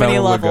so many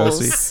Bela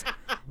levels.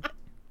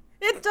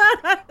 It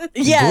does.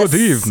 Yes.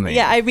 Good evening.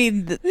 Yeah, I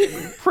mean,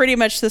 pretty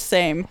much the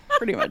same.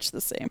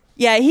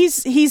 Yeah,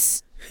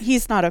 he's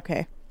not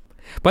okay.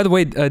 By the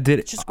way,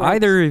 did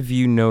either of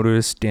you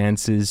notice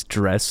Dance's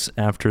dress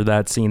after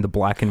that scene, the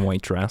black and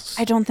white dress?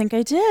 I don't think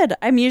I did.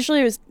 I'm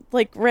usually was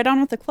like right on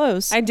with the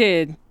clothes. I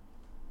did.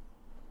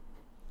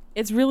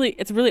 It's a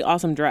really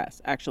awesome dress,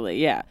 actually.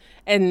 Yeah,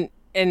 and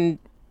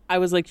I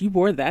was like, you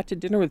wore that to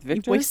dinner with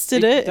Victor? You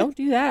wasted it. Don't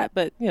do that,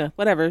 but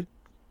whatever.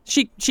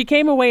 She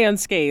came away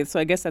unscathed, so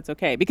I guess that's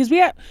okay, because we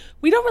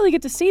don't really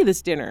get to see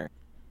this dinner.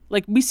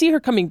 Like, we see her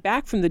coming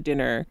back from the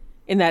dinner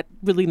in that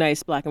really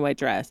nice black and white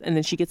dress, and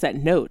then she gets that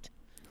note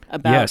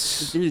about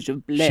the village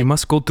of Bled. She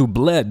must go to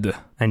Bled.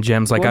 And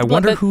Jem's like, I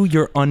wonder who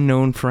your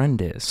unknown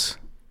friend is.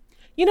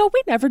 We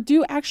never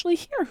do actually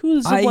hear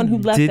who's the one who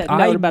left that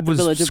note about the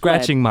village of Bled. I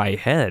was scratching my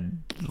head.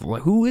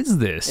 Who is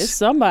this? It's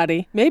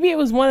somebody. Maybe it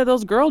was one of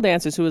those girl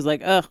dancers who was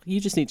like, ugh, you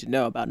just need to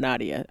know about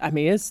Nadia. I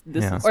mean, this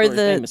is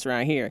famous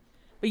around here.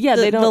 But yeah,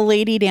 they don't. The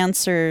lady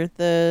dancer,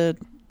 the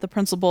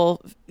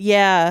principal,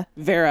 Vera,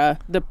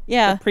 the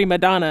prima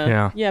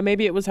donna. Yeah,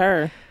 maybe it was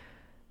her.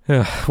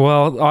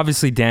 Well,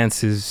 obviously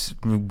Danse is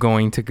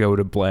going to go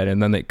to Bled,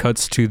 and then it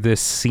cuts to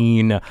this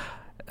scene,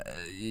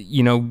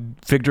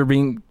 Victor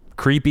being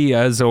creepy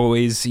as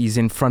always. He's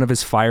in front of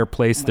his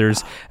fireplace.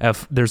 There's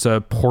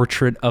a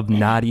portrait of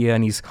Nadia,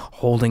 and he's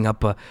holding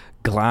up a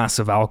glass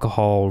of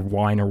alcohol or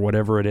wine or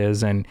whatever it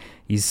is, and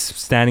he's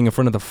standing in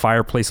front of the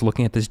fireplace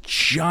looking at this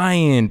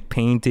giant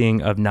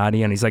painting of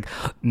Nadia, and he's like,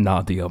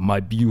 Nadia, my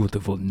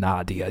beautiful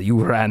Nadia,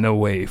 you ran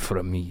away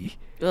from me.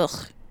 Ugh,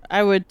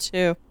 I would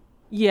too.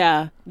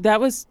 Yeah, that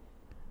was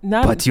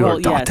not. But your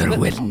daughter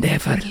will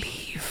never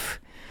leave.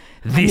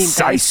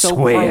 This I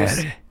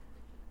swear.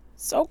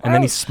 So gross. And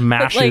then he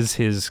smashes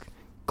his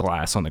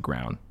glass on the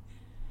ground.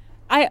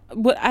 I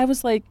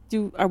was like,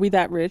 are we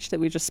that rich that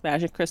we just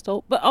smash a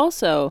crystal? But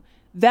also,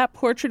 that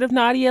portrait of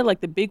Nadia,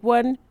 like the big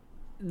one,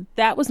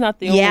 that was not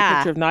the only Yeah.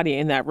 picture of Nadia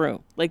in that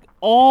room. Like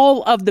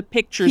all of the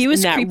pictures He was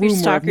in that creepy room were of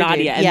stalker dude.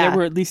 Nadia, and Yeah. there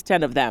were at least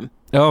 10 of them.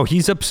 Oh,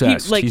 he's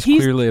obsessed. He's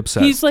clearly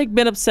obsessed. He's like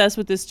been obsessed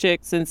with this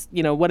chick since,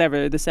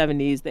 whatever, the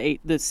 70s,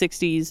 the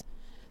 60s,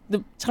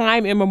 the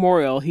time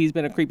immemorial. He's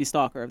been a creepy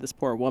stalker of this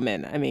poor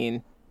woman. I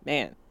mean,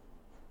 man.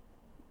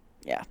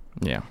 Yeah.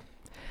 Yeah.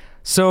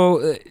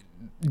 So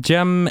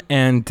Jem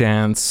and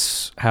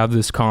Danse have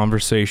this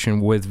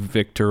conversation with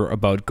Victor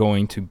about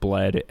going to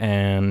Bled,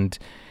 and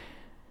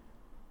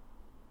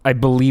I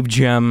believe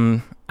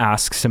Jem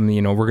asks him,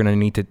 we're gonna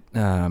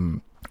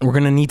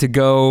need to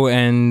go,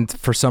 and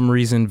for some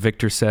reason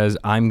Victor says,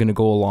 I'm gonna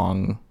go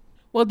along.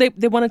 Well,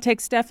 they want to take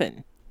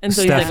Stefan. And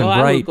so he's like, I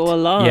will right. go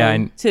along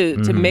Yeah,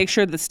 to make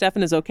sure that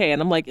Stefan is okay.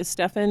 And I'm like, is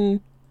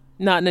Stefan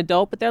not an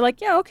adult? But they're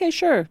like, yeah, okay,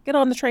 sure. Get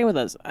on the train with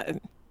us.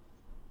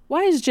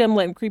 Why is Jem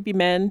letting creepy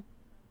men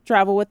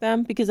travel with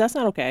them? Because that's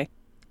not okay.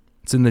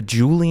 It's in the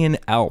Julian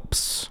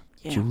Alps.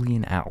 Yeah.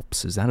 Julian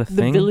Alps. Is that a The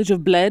thing? village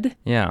of Bled?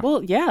 Yeah.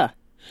 Well, yeah.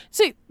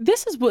 See,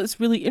 this is what's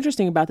really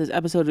interesting about this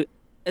episode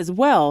as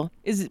well,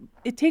 is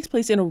it takes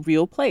place in a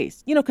real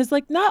place. Because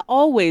like not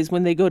always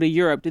when they go to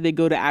Europe do they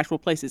go to actual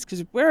places.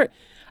 Because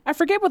I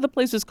forget what the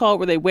place was called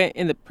where they went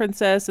in the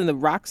Princess and the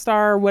Rock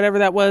Star, or whatever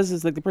that was.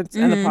 Is like the Prince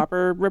and the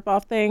Pauper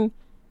ripoff thing.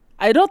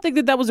 I don't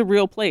think that was a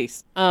real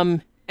place.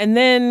 And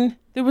then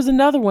there was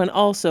another one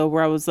also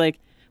where I was like,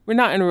 we're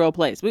not in a real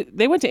place.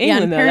 They went to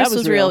England, and though. Paris That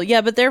was real.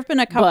 Yeah, but there have been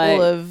a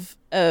couple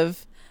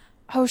of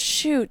oh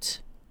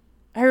shoot.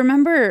 I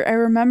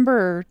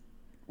remember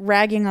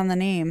ragging on the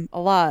name a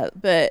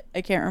lot, but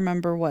I can't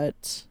remember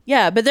what.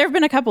 Yeah, but there have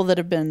been a couple that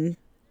have been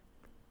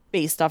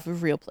based off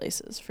of real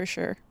places for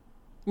sure.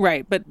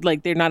 Right, but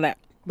like they're not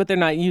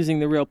using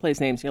the real place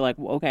names. You're like,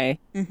 well, okay,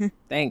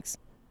 thanks.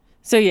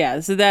 So yeah,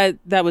 so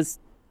that was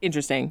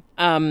interesting.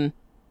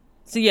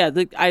 So yeah,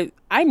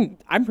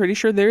 I'm pretty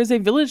sure there is a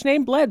village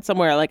named Bled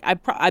somewhere. Like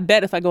I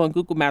bet if I go on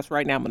Google Maps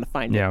right now, I'm gonna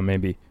find it. Yeah,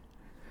 maybe.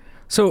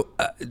 So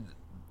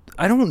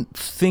I don't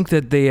think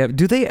that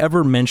do they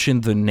ever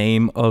mention the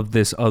name of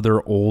this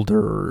other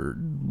older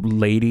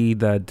lady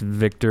that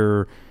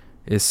Victor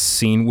is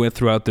seen with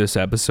throughout this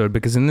episode?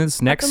 Because in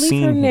this next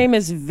scene, her name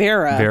is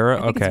Vera. Vera,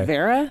 I think okay. it's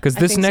Vera. Because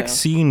this next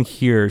scene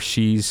here,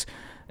 she's,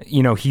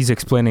 he's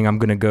explaining, I'm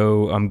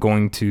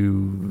going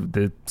to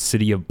the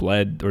city of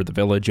Bled, or the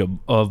village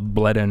of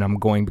Bled, and I'm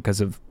going because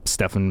of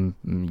Stefan,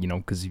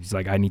 because he's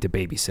like, I need to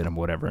babysit him,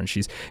 whatever. And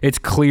it's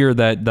clear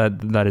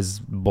that is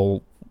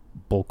bull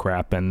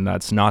crap, and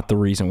that's not the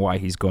reason why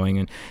he's going.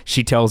 And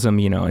she tells him,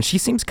 and she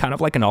seems kind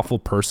of like an awful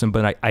person,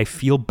 but I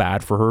feel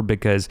bad for her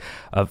because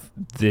of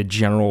the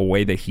general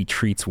way that he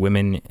treats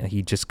women.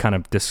 He just kind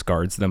of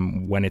discards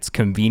them when it's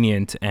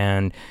convenient,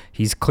 and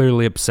he's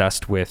clearly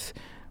obsessed with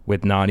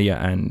Nadia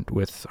and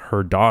with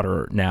her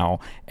daughter now.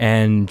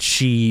 And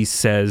she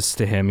says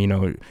to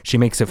him, she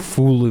makes a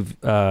fool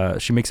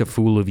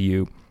of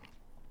you,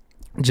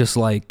 just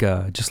like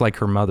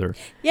her mother.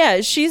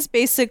 Yeah, she's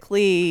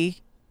basically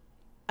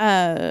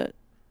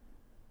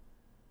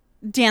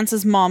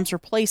Dance's mom's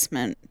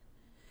replacement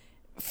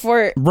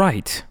for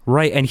right,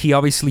 and he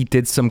obviously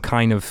did some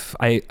kind of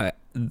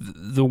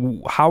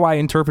how I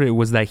interpret it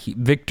was that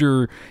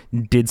Victor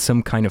did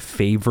some kind of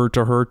favor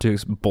to her to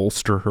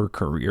bolster her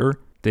career.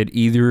 Did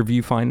either of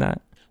you find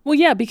that? Well,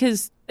 yeah,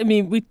 because I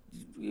mean,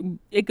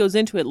 it goes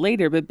into it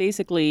later, but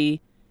basically,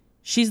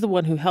 she's the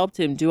one who helped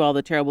him do all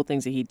the terrible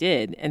things that he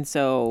did, and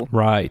so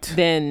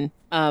then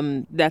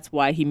that's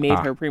why he made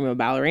her prima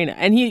ballerina.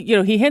 And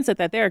he hints at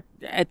that there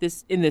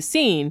in this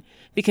scene,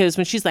 because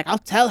when she's like, I'll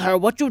tell her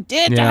what you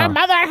did to her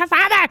mother and her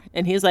father,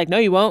 and he's like, no,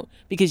 you won't,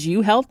 because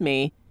you helped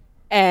me,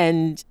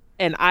 and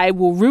I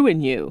will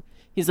ruin you.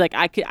 He's like,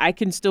 I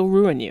can still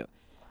ruin you.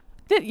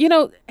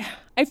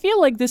 I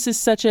feel like this is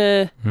such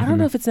a, I don't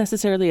know if it's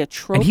necessarily a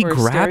trope, and he or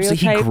grabs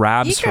stereotype.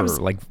 her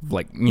like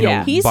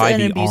he's by an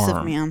the abusive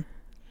arm. man.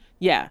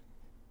 Yeah.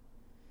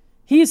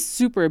 He is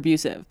super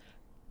abusive.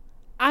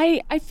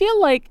 I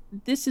feel like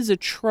this is a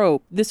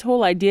trope, this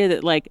whole idea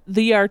that like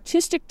the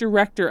artistic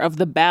director of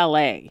the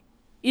ballet,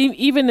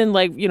 even in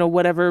like,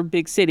 whatever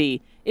big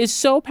city, is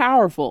so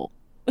powerful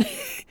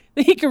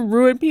that he can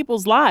ruin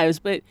people's lives.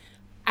 But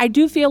I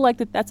do feel like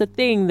that's a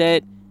thing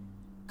that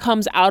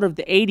comes out of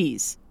the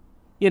 80s.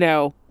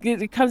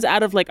 It comes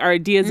out of like our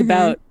ideas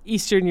about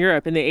Eastern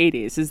Europe in the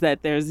 80s, is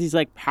that there's these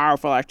like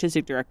powerful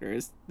artistic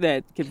directors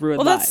that can ruin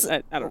lives.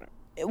 I don't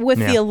know. With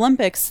the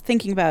Olympics,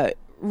 thinking about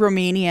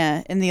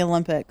Romania in the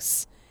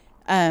Olympics,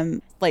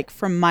 like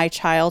from my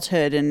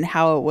childhood and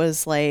how it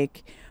was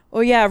like,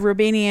 oh yeah,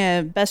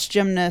 Romania, best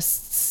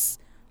gymnasts,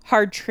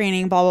 hard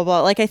training, blah, blah,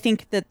 blah. Like, I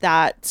think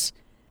that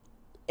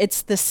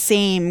it's the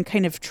same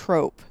kind of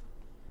trope.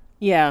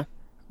 Yeah.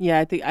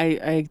 Yeah,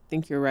 I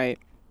think you're right.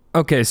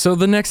 Okay, so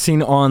the next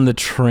scene on the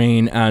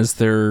train as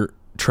they're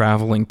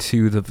traveling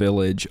to the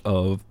village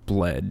of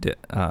Bled.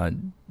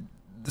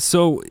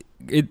 So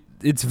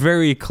it's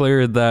very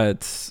clear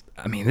that,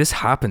 I mean, this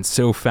happens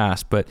so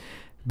fast, but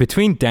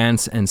between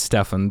Danse and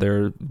Stefan,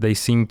 they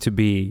seem to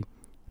be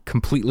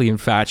completely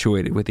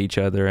infatuated with each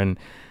other. And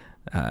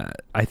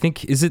I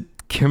think, is it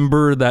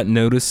Kimber that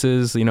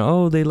notices,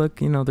 oh, they look,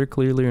 they're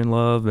clearly in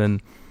love,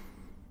 and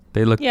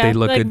they look like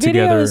good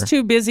video together. is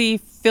too busy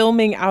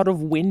filming out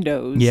of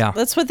windows. Yeah,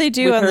 That's what they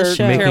do with on the her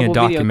show. Making a terrible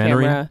video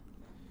documentary. camera.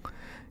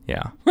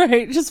 Yeah.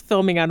 Right, just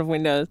filming out of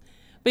windows.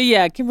 But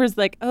yeah, Kimber's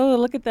like, oh,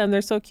 look at them,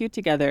 they're so cute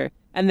together.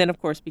 And then,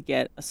 of course, we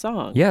get a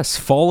song. Yes,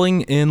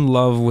 Falling in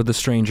Love with a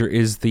Stranger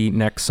is the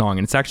next song,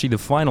 and it's actually the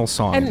final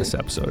song in this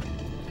episode.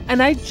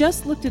 And I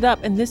just looked it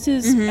up, and this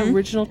is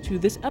original to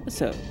this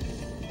episode.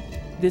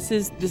 This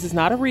is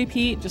not a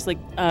repeat, just like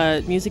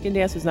Music and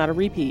Dance was not a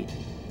repeat.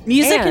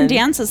 Music and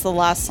Dance is the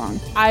last song.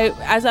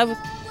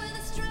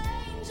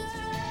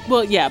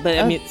 Well, yeah, but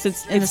I mean,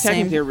 since in it's the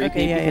technically same- a repeat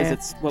okay, yeah, because yeah.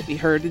 it's what we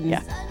heard.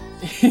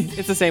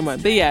 It's the same one.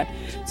 But yeah.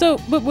 So,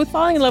 but with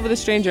Falling in Love with a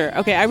Stranger,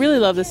 okay, I really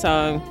love this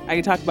song. I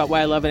can talk about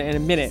why I love it in a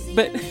minute.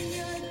 But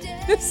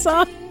this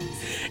song,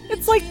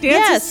 it's like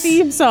Dance's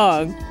theme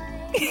song.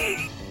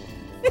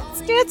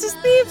 It's Dance's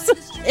theme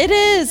song. It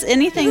is.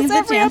 Anything It's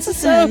that every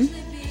dances episode.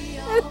 in.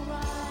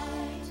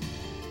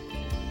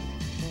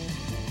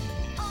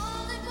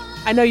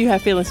 I know you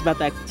have feelings about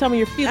that. Tell me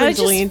your I feelings,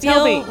 just Aline.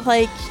 Tell me. feel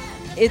like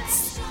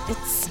it's.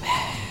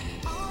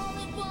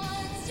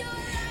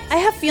 I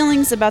have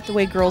feelings about the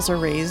way girls are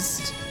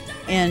raised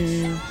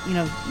in,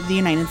 the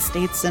United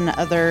States and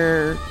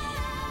other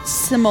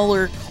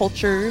similar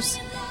cultures,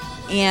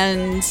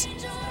 and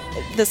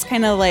this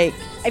kind of like,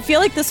 I feel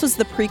like this was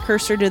the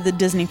precursor to the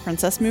Disney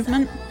princess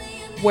movement,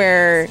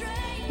 where,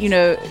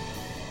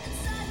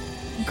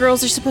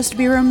 girls are supposed to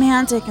be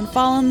romantic and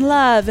fall in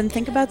love and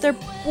think about their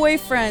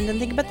boyfriend and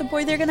think about the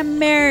boy they're going to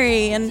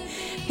marry and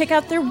pick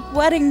out their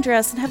wedding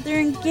dress and have their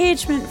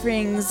engagement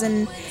rings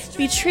and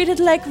be treated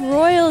like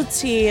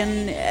royalty,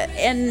 and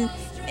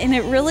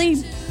it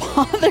really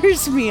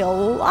bothers me a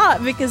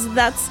lot because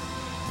that's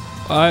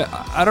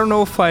I don't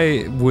know if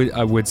I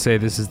would say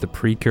this is the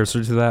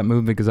precursor to that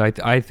movement, because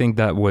I think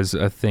that was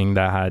a thing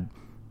that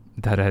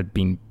had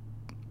been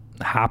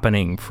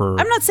happening for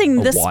I'm not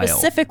saying this while.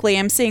 specifically.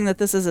 I'm saying that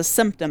this is a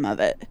symptom of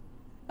it.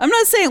 I'm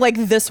not saying like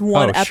this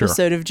one Oh, sure.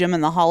 episode of Jim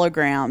and the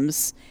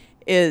Holograms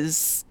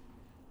is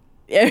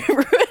this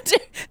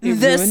is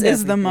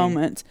the everything.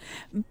 moment.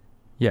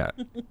 Yeah.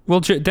 Well,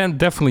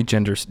 definitely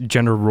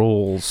gender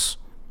roles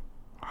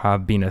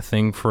have been a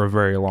thing for a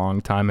very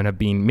long time and have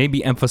been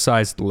maybe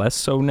emphasized less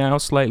so now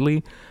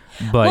slightly.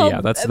 But Well,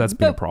 yeah, that's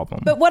been a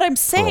problem. But what I'm long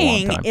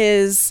saying time.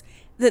 is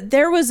that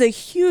there was a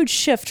huge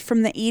shift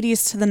from the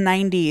 80s to the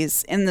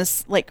 90s in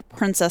this like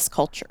princess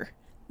culture.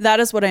 That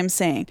is what I'm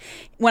saying.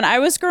 When I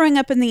was growing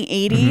up in the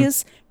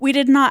 80s, we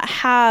did not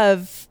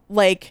have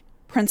like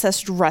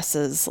princess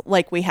dresses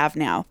like we have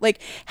now. Like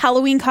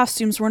Halloween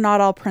costumes were not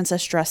all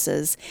princess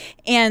dresses.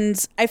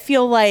 And I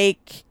feel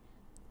like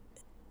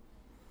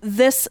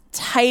this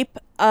type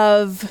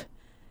of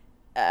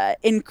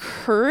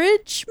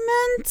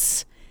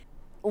encouragement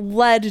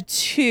led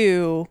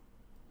to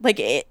like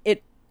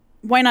it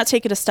why not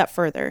take it a step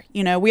further?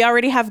 We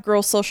already have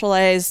girls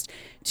socialized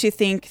to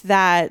think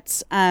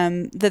that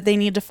that they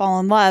need to fall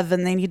in love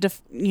and they need to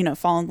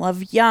fall in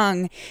love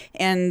young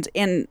and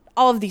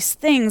all of these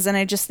things, and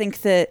I just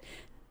think that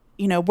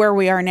where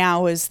we are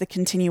now is the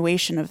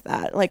continuation of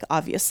that, like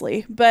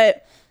obviously.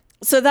 But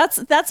so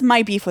that's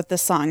my beef with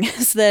this song,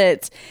 is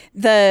that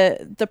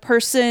the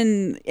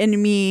person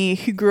in me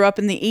who grew up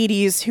in the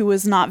 80s who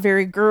was not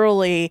very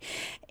girly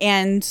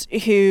and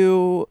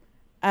who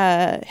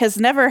has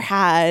never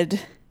had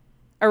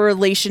a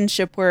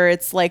relationship where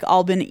it's like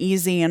all been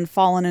easy and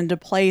fallen into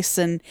place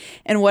and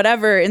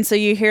whatever. And so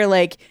you hear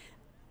like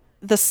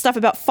the stuff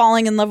about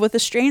falling in love with a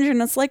stranger,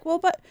 and it's like, well,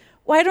 but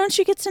why don't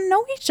you get to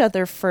know each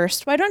other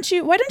first? Why don't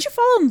you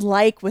fall in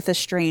like with a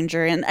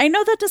stranger? And I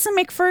know that doesn't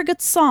make for a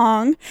good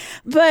song,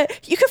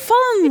 but you could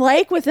fall in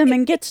like with him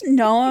and get to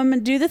know him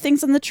and do the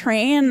things on the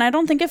train. And I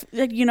don't think if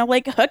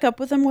like hook up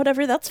with him,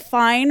 whatever, that's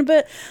fine.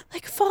 But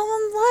like fall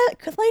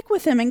in like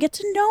with him and get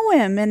to know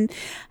him. And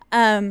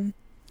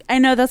I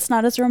know that's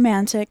not as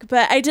romantic,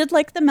 but I did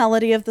like the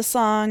melody of the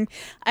song.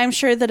 I'm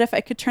sure that if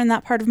I could turn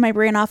that part of my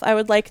brain off, I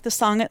would like the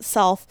song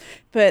itself.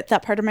 But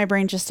that part of my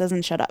brain just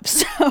doesn't shut up.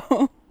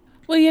 So.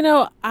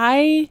 Well,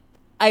 I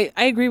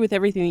agree with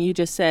everything that you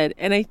just said,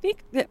 and I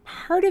think that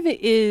part of it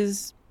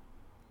is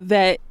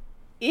that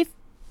if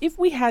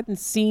we hadn't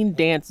seen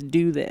Danse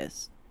do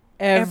this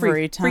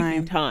Every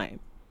freaking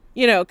time,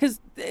 because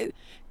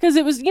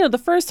it was,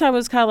 the first time it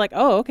was kind of like,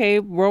 oh,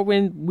 okay,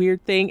 whirlwind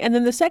weird thing, and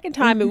then the second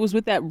time it was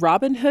with that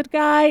Robin Hood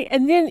guy,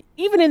 and then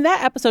even in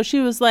that episode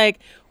she was like,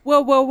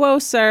 whoa,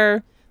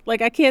 sir.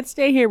 Like, I can't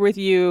stay here with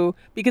you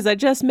because I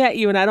just met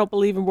you and I don't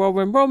believe in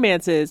whirlwind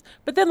romances.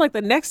 But then, like,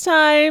 the next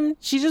time,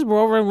 she just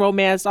whirlwind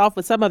romanced off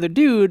with some other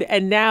dude.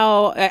 And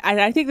now,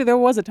 I think that there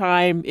was a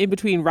time in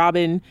between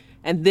Robin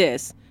and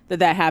this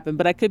that happened.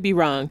 But I could be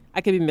wrong.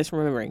 I could be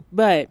misremembering.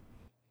 But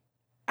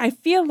I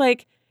feel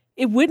like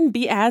it wouldn't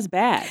be as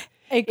bad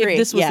if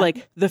this was,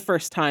 like, the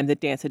first time that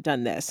Danse had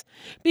done this.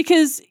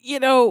 Because,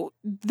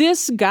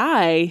 this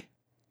guy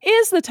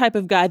is the type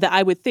of guy that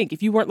I would think,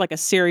 if you weren't like a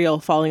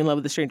serial falling in love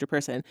with a stranger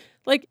person,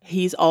 like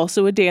he's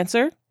also a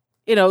dancer.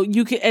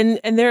 you can,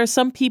 and there are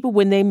some people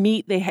when they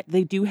meet,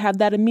 they do have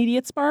that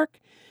immediate spark,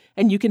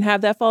 and you can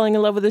have that falling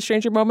in love with a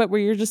stranger moment where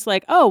you're just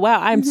like, oh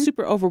wow, I'm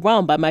super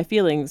overwhelmed by my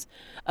feelings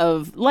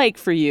of like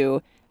for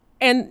you,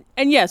 and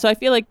yeah, so I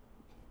feel like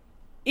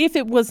if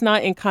it was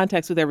not in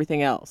context with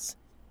everything else,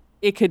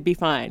 it could be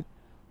fine.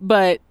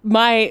 But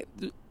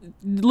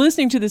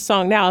listening to this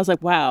song now, I was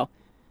like, wow,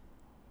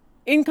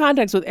 in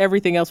context with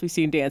everything else we've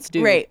seen Danse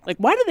do. Right. Like,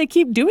 why do they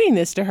keep doing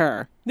this to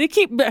her?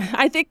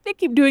 I think they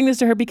keep doing this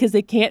to her because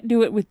they can't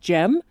do it with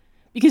Jem,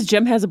 because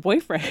Jem has a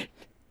boyfriend.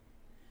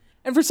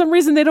 And for some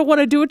reason, they don't want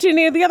to do it to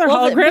any of the other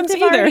holograms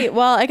either.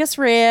 I guess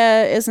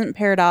Rhea isn't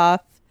paired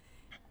off.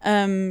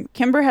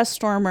 Kimber has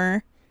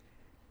Stormer.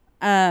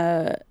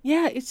 Yeah,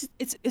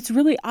 it's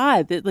really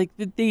odd that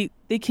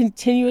they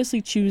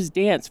continuously choose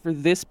Danse for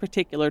this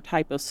particular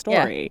type of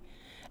story,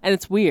 and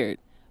it's weird.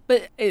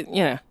 But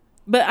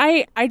but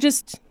I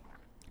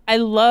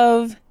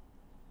love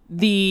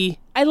the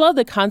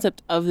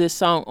concept of this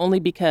song only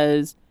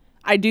because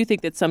I do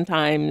think that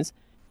sometimes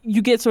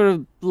you get sort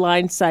of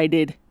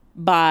blindsided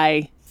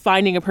by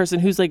finding a person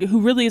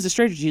who really is a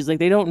stranger to you. Like,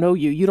 they don't know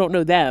you, you don't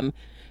know them,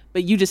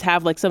 but you just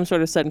have like some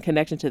sort of sudden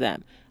connection to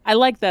them. I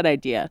like that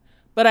idea.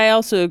 But I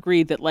also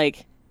agree that,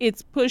 like,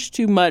 it's pushed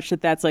too much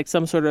that's like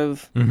some sort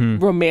of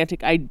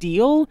romantic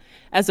ideal,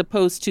 as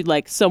opposed to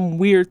like some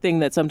weird thing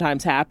that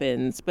sometimes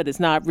happens, but it's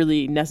not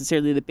really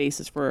necessarily the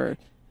basis for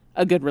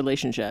a good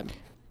relationship.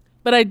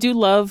 But I do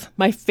love,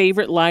 my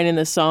favorite line in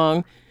the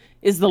song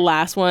is the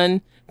last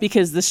one,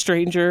 because the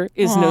stranger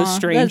is no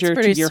stranger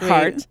to your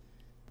heart.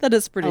 That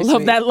is pretty sweet. I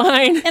love that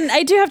line. And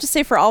I do have to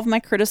say, for all of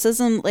my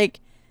criticism, like,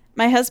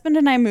 my husband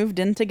and I moved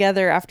in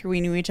together after we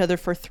knew each other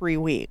for 3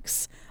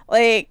 weeks.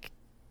 Like,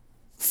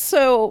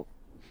 so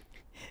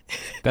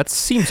that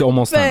seems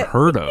almost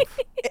unheard of.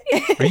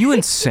 Are you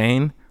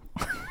insane?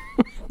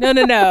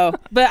 No.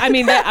 But I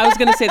mean, I was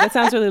going to say, that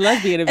sounds really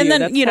lesbian of you. And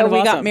then, That's we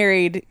awesome. got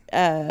married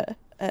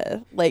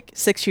like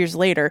 6 years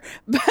later,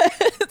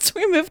 but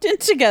we moved in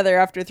together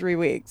after 3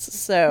 weeks.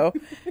 So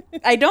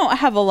I don't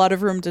have a lot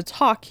of room to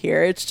talk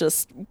here. It's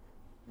just,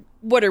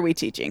 what are we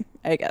teaching,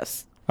 I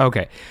guess.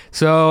 Okay.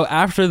 So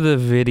after the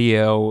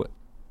video,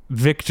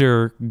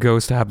 Victor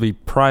goes to have a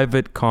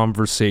private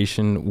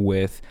conversation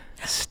with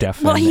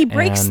Stefan. Well, he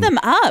breaks them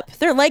up.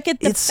 They're like at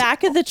the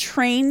back of the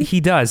train. He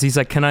does. He's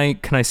like, can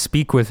I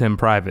speak with him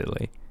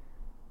privately?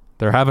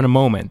 They're having a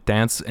moment.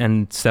 Danse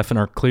and Stefan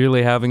are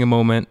clearly having a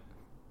moment,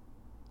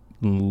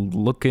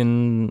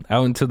 looking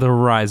out into the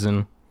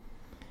horizon.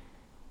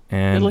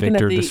 And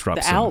Victor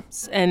disrupts the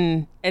Alps,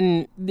 and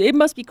it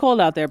must be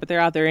cold out there, but they're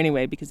out there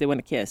anyway because they want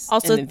to kiss.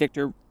 Also, and then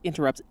Victor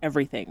interrupts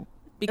everything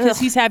because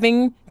he's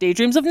having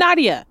daydreams of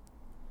Nadia.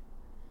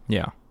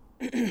 Yeah.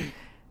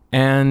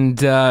 And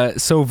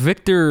so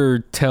Victor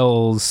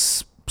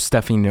tells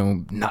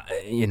Stefan,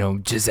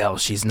 Giselle,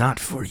 she's not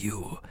for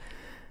you.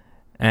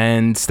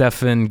 And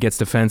Stefan gets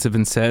defensive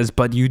and says,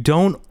 but you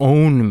don't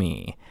own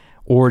me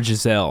or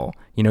Giselle.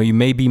 You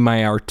may be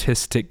my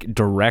artistic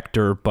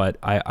director, but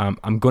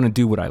I'm going to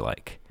do what I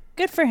like.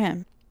 Good for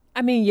him.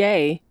 I mean,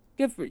 yay.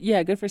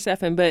 Good for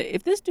Stefan. But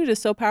if this dude is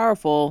so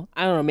powerful,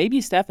 I don't know,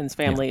 maybe Stefan's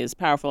family is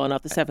powerful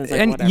enough that Stefan's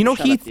like,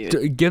 whatever,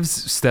 he gives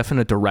Stefan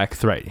a direct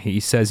threat. He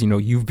says,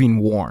 you've been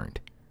warned.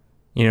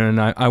 And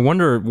I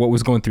wonder what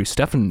was going through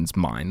Stefan's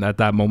mind at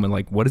that moment.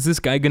 Like, what is this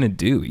guy going to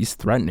do? He's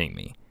threatening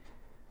me.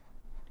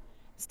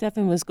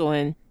 Stefan was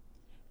going,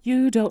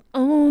 you don't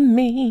own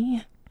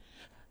me.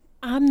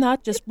 I'm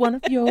not just one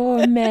of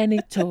your many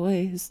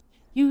toys.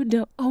 You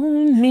don't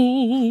own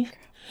me.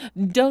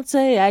 Don't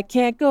say I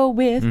can't go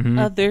with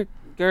other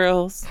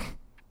girls.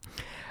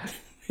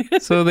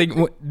 So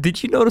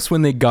did you notice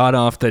when they got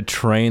off the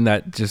train,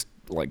 that just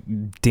like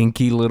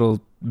dinky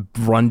little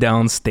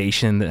rundown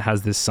station that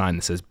has this sign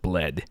that says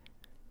bled?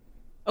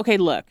 Okay,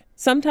 look.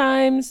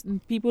 Sometimes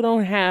people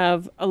don't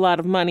have a lot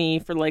of money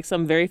for like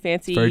some very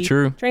fancy train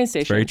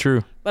station. It's very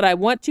true. But I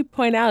want to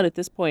point out at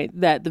this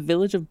point that the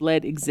village of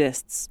Bled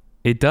exists.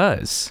 It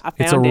does.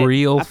 It's a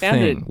real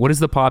thing. What is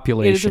the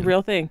population? It is a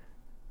real thing.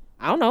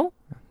 I don't know.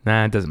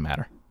 Nah, it doesn't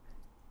matter.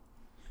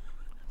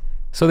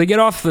 So they get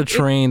off the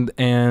train,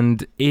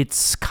 and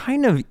it's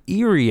kind of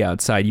eerie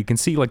outside. You can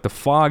see like the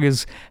fog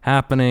is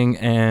happening,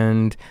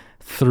 and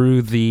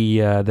through the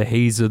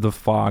haze of the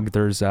fog,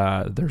 there's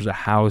a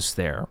house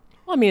there.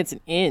 Well, I mean, it's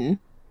an inn.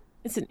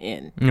 It's an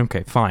inn.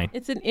 Okay, fine.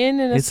 It's an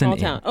inn in a small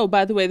town. Oh,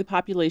 by the way, the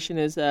population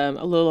is a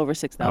little over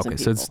 6,000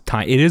 people. So it's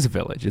tiny. It is a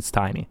village. It's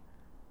tiny.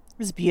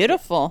 It's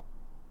beautiful.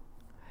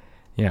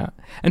 Yeah.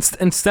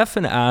 And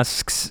Stefan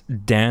asks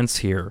Danse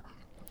here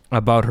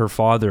about her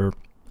father,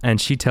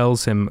 and she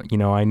tells him,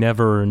 I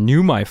never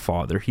knew my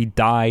father. He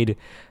died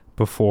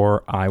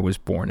before I was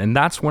born. And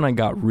that's when I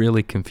got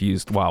really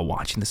confused while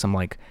watching this. I'm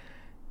like,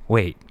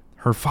 wait,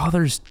 her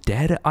father's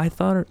dead? I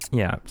thought.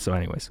 Yeah. So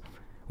anyways,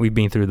 we've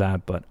been through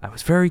that, but I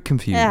was very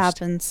confused. It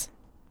happens.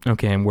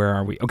 Okay, and where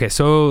are we? Okay,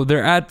 so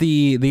they're at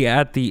the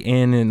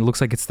inn, and it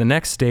looks like it's the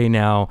next day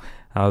now.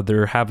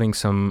 They're having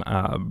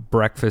some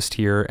breakfast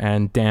here,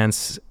 and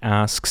Danse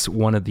asks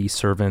one of the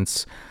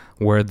servants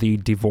where the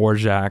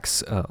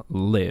Dvorak's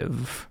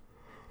live.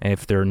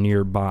 if they're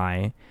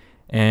nearby.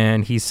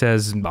 And he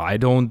says, I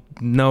don't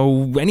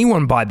know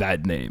anyone by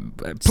that name.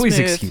 Please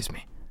Smooth. excuse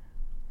me.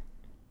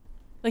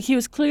 Like, he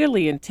was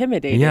clearly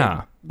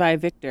intimidated by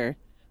Victor.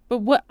 But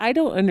what I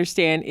don't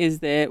understand is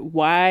that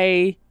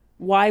why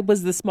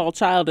was the small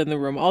child in the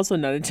room also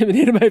not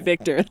intimidated by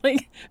Victor?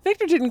 Like,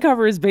 Victor didn't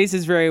cover his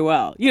bases very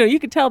well. You know, you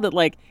could tell that,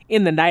 like,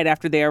 in the night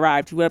after they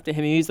arrived, he went up to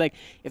him and he was like,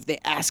 if they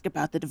ask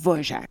about the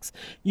Dvorak's,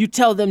 you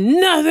tell them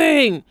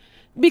nothing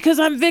because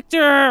I'm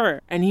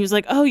Victor. And he was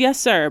like, oh, yes,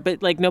 sir.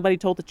 But, like, nobody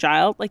told the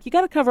child. Like, you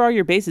got to cover all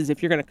your bases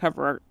if you're going to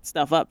cover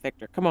stuff up,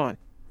 Victor. Come on.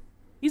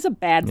 He's a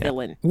bad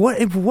villain.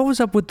 What was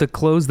up with the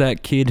clothes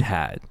that kid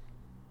had?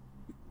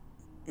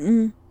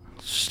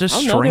 It's just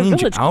a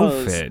strange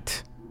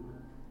outfit.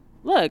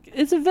 Look,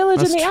 it's a village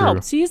That's in the true.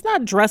 Alps. He's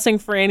not dressing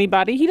for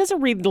anybody. He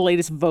doesn't read the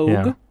latest Vogue.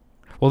 Yeah.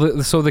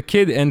 Well, so the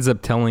kid ends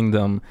up telling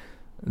them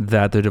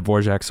that the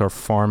Dvorak's are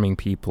farming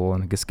people,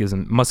 and I guess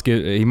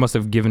he must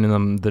have given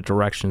them the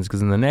directions,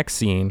 because in the next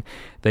scene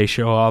they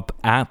show up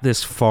at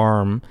this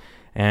farm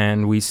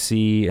and we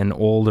see an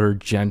older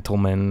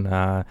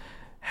gentleman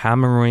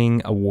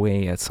hammering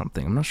away at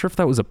something. I'm not sure if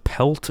that was a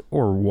pelt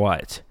or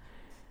what.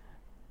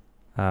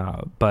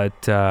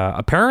 But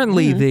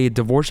apparently the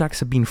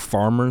Dvorak's have been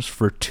farmers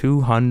for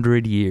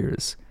 200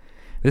 years.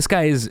 This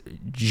guy is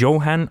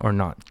Johan.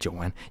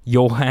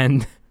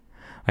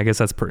 I guess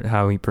that's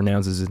how he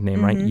pronounces his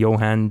name, right?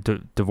 Johan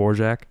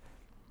Dvorak.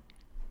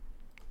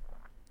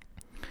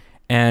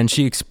 And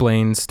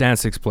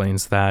Danse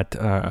explains that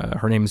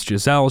her name is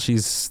Giselle.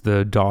 She's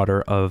the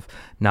daughter of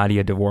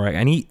Nadia Dvorak.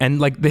 And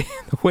the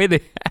way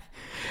they,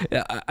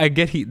 I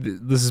get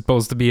this is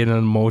supposed to be an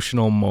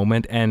emotional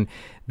moment, and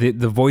the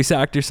voice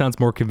actor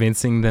sounds more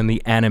convincing than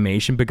the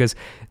animation, because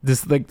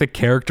this, like, the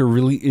character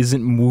really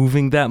isn't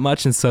moving that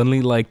much, and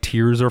suddenly, like,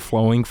 tears are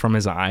flowing from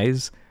his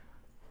eyes.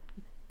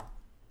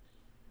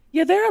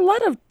 Yeah, there are a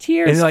lot of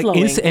tears And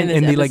flowing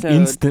and they like episode.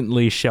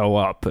 instantly show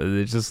up.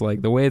 It's just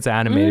like the way it's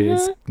animated.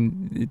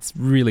 It's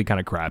really kind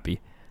of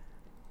crappy.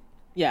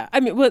 Yeah,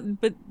 I mean,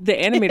 but the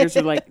animators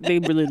are like, they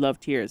really love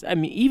tears. I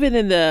mean, even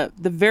in the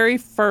very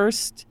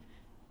first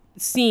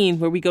scene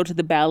where we go to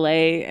the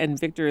ballet and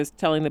Victor is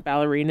telling the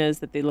ballerinas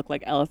that they look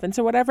like elephants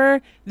or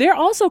whatever, they're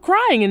also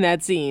crying in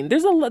that scene.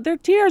 Their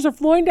tears are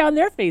flowing down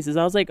their faces.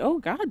 I was like, oh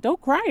God,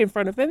 don't cry in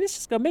front of him. It's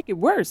just gonna make it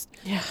worse.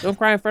 Yeah. Don't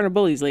cry in front of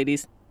bullies,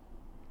 ladies.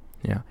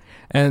 Yeah.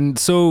 And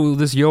so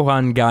this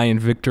Johan guy and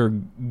Victor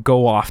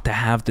go off to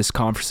have this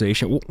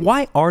conversation.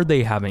 Why are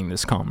they having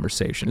this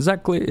conversation? Is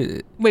that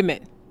clear? Wait a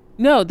minute.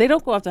 No, they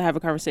don't go off to have a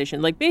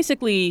conversation. Like,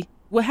 basically,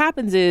 what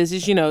happens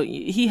is, you know,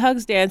 he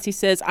hugs Danse. He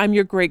says, I'm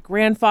your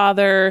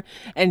great-grandfather.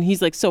 And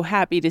he's, like, so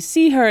happy to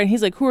see her. And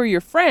he's like, who are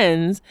your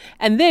friends?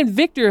 And then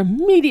Victor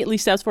immediately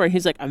steps forward.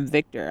 He's like, I'm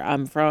Victor.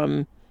 I'm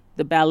from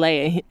the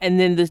ballet.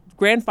 And then the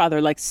grandfather,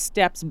 like,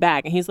 steps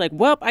back. And he's like,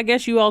 well, I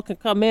guess you all can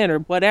come in or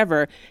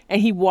whatever.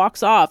 And he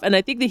walks off. And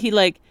I think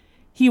that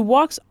he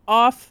walks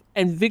off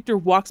and Victor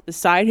walks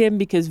beside him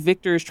because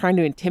Victor is trying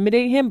to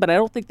intimidate him. But I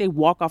don't think they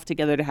walk off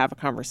together to have a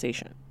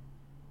conversation.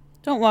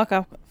 Don't walk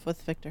off with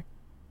Victor.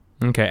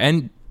 Okay,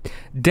 and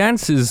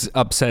Danse is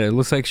upset. It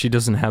looks like she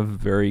doesn't have a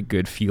very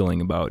good feeling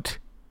about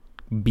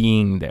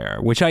being there,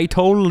 which I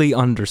totally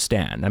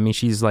understand. I mean,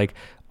 she's like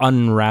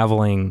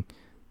unraveling,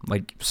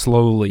 like,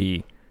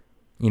 slowly,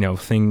 you know,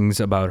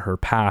 things about her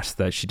past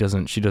that she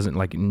doesn't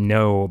like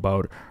know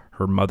about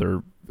her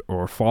mother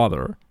or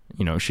father.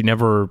 You know, she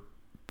never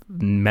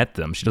met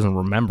them. She doesn't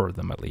remember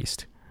them, at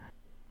least.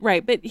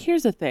 Right, but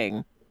here's the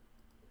thing.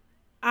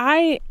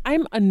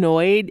 I'm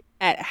annoyed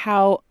at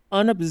how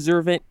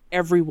unobservant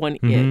everyone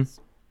is,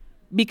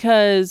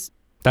 because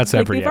That's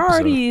like, every they've episode.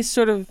 already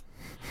sort of,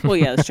 well,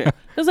 yeah, that's true.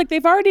 Because like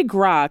they've already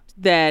grokked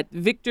that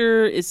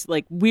Victor is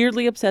like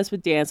weirdly obsessed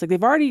with Danse. Like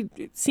they've already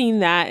seen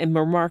that and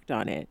remarked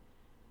on it,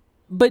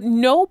 but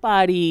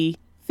nobody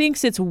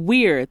thinks it's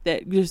weird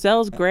that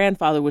Giselle's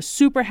grandfather was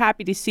super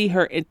happy to see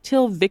her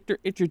until Victor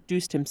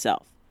introduced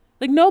himself.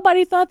 Like,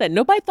 nobody thought that.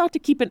 Nobody thought to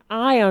keep an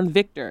eye on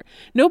Victor.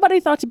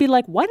 Nobody thought to be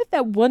like, why did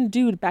that one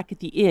dude back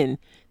at the inn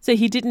say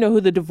he didn't know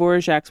who the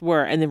Dvorak's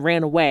were and then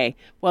ran away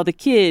while the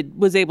kid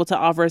was able to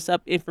offer us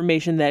up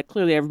information that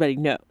clearly everybody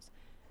knows?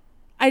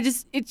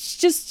 It's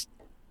just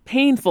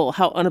painful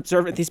how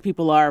unobservant these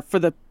people are for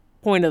the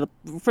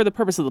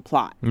purpose of the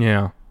plot.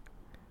 Yeah.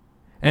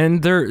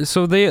 And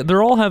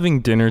they're all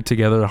having dinner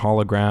together,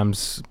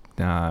 Holograms,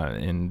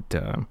 and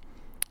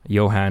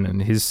Johan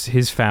and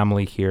his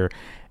family here.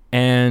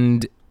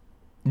 And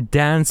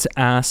Danse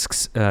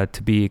asks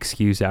to be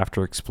excused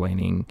after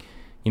explaining,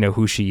 you know,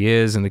 who she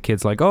is, and the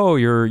kid's like, "Oh,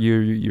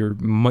 you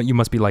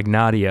must be like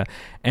Nadia,"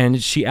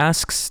 and she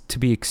asks to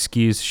be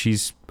excused.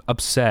 She's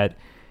upset,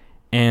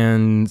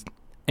 and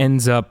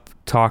ends up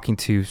talking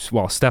to.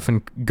 Well,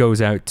 Stefan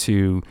goes out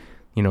to,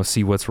 you know,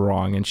 see what's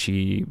wrong, and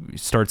she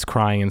starts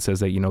crying and says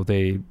that, you know,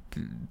 they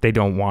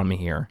don't want me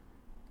here.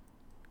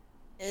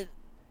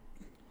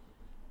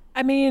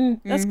 I mean,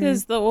 that's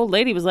because the old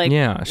lady was like,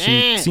 Yeah,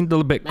 she seemed a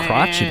little bit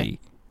crotchety.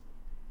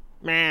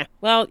 meh.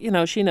 Well, you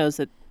know, she knows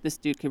that this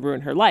dude can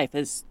ruin her life,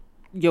 as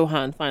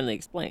Johan finally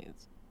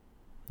explains.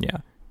 Yeah.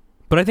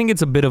 But I think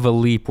it's a bit of a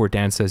leap where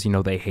Dan says,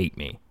 they hate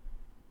me.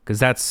 Because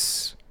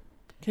that's...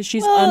 Because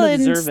she's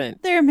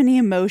unobservant. There are many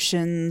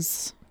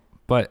emotions.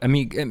 But,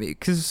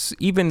 because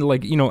even,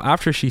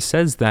 after she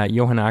says that,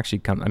 Johan actually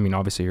comes...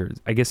 obviously,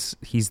 I guess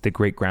he's the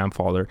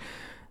great-grandfather.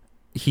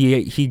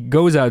 He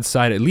goes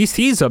outside. At least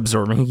he's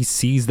observing. He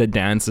sees that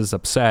Danse is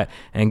upset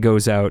and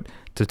goes out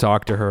to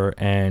talk to her.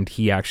 And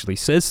he actually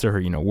says to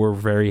her, we're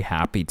very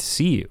happy to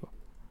see you.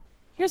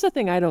 Here's the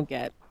thing I don't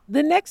get.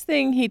 The next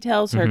thing he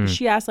tells her, 'cause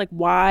she asks,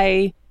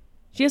 why...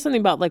 She has something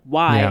about,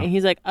 why. Yeah. And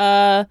he's like,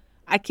 I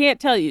can't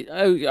tell you.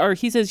 Or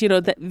he says,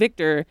 that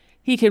Victor,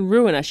 he can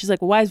ruin us. She's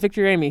like, well, why is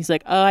Victor your enemy? He's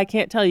like, I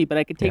can't tell you, but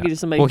I can take you to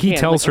somebody Well, who he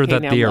can. tells her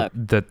okay,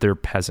 that they're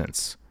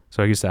peasants.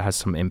 So I guess that has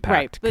some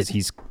impact because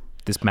he's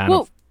this man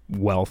of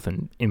wealth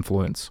and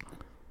influence.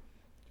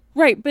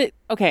 Right, but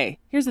okay,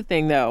 here's the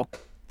thing though.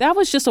 That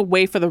was just a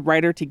way for the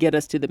writer to get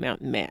us to the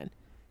mountain man.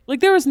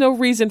 There was no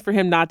reason for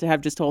him not to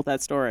have just told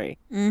that story.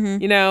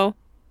 Mm-hmm.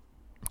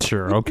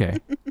 Sure, okay.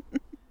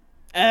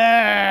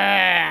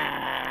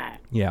 Yeah.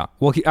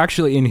 Well, he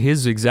actually, in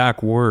his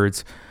exact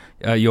words,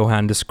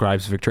 Johan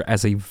describes Victor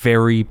as a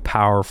very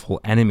powerful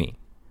enemy.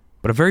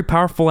 But a very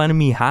powerful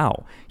enemy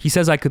how? He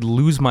says, I could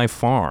lose my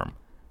farm.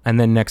 And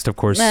then next, of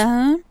course...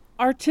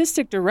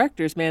 Artistic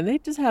directors, man, they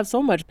just have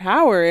so much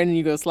power in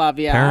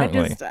Yugoslavia.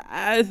 Apparently.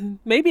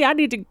 Maybe I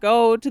need to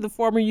go to the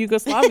former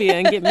Yugoslavia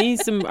and get me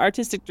some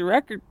artistic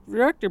director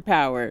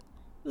power.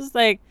 It's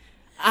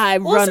I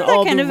run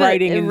all the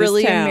writing in this town.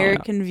 Really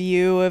American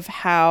view of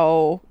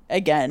how,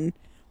 again,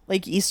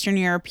 Eastern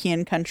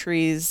European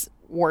countries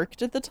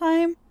worked at the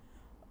time.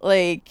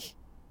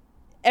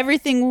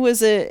 Everything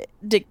was a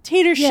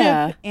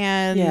dictatorship,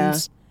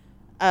 and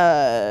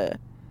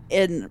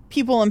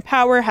people in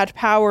power had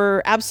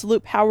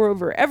absolute power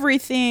over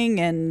everything.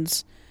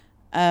 And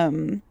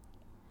I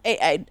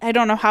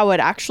don't know how it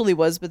actually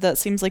was, but that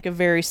seems like a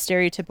very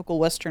stereotypical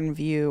Western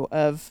view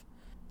of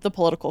the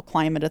political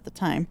climate at the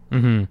time.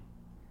 Mm-hmm.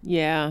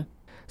 Yeah.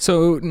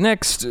 So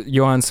next,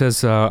 Johan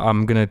says,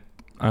 I'm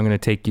gonna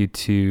take you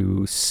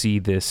to see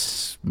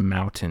this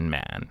mountain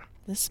man.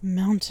 This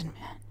mountain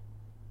man.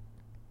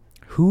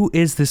 Who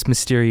is this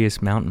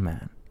mysterious mountain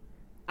man?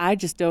 I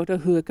just don't know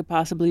who it could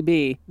possibly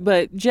be.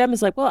 But Jem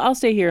is like, well, I'll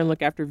stay here and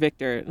look after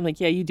Victor. I'm like,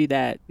 yeah, you do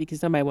that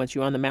because nobody wants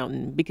you on the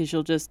mountain because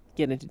you'll just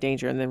get into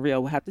danger and then Rio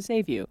will have to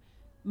save you.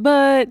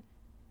 But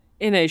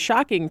in a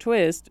shocking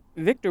twist,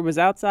 Victor was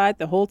outside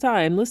the whole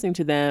time listening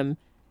to them,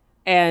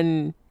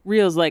 and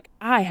Rio's like,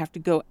 I have to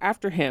go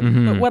after him.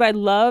 Mm-hmm. But what I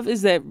love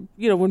is that,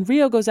 when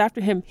Rio goes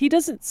after him, he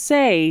doesn't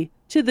say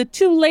to the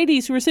two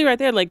ladies who were sitting right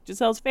there,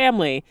 Giselle's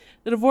family,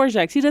 the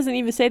Dvorak's, he doesn't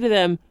even say to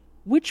them,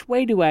 which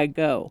way do I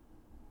go?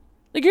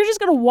 You're just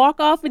going to walk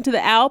off into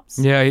the Alps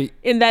in that thin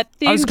jacket that you're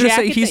wearing? I was going to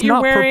say, he's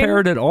not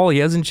prepared at all. He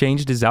hasn't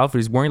changed his outfit.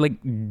 He's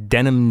wearing,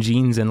 denim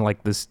jeans and,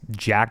 this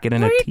jacket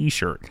and a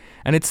T-shirt.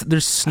 And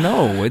there's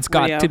snow. It's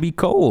got to be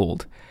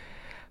cold.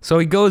 So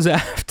he goes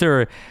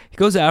after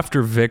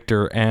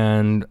Victor,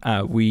 and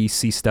we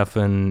see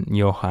Stefan,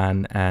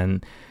 Johan,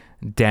 and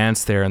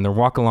Danse there, and they're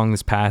walking along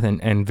this path,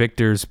 and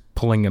Victor's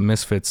pulling a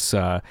Misfits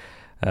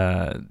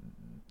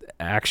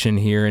action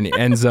here, and he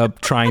ends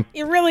up trying.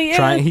 It really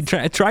is. He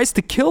tries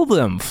to kill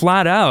them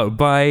flat out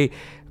by.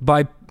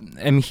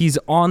 He's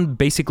on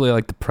basically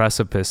the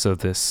precipice of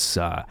this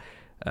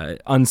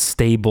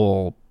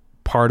unstable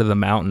part of the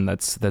mountain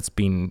that's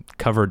being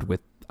covered with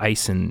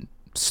ice and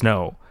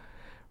snow.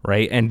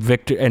 Right, and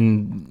Victor,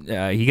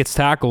 he gets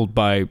tackled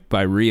by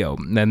Rio,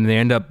 and then they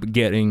end up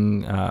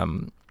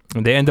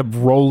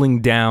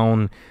rolling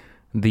down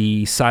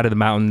the side of the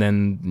mountain.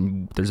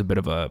 Then there's a bit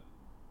of a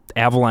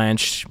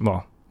avalanche.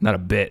 Well, not a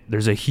bit.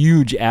 There's a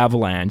huge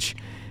avalanche,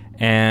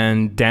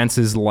 and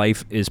Dance's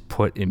life is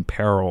put in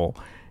peril.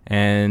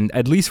 And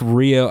at least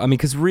Rio,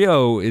 because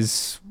Rio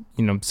is,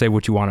 say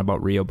what you want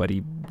about Rio, but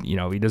he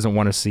doesn't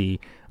want to see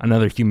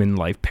another human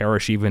life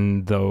perish,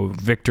 even though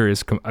Victor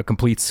is a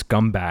complete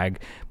scumbag.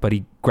 But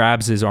he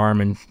grabs his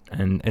arm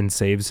and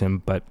saves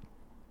him. But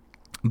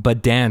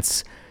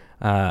Danse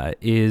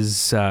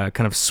is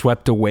kind of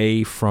swept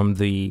away from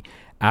the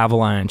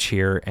avalanche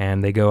here,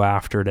 and they go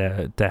after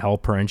to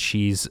help her, and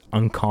she's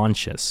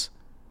unconscious.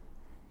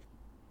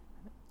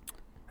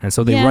 And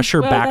so they rush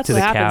her back to the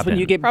cabin. When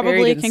you get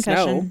probably a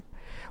concussion. Snow.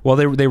 Well,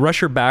 they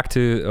rush her back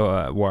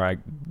to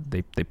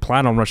they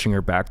plan on rushing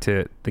her back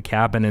to the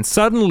cabin, and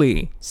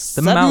suddenly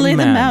the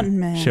mountain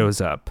man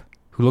shows up,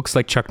 who looks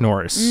like Chuck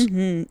Norris.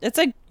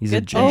 Mm-hmm. He's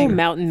a ginger.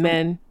 Mountain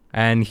men,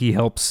 and he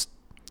helps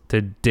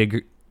to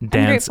dig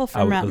Danse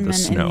out of the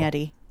snow. And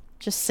Yeti.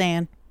 Just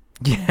saying.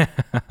 Yeah.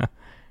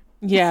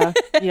 Yeah.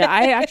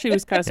 I actually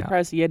was kind of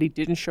surprised the Yeti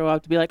didn't show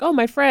up to be like, oh,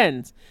 my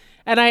friends.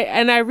 And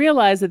I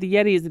realized that the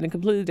Yeti is in a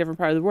completely different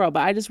part of the world,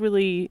 but I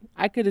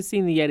could have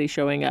seen the Yeti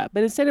showing up.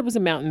 But instead it was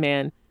a mountain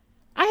man.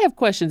 I have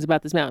questions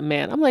about this mountain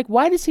man. I'm like,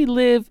 why does he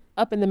live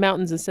up in the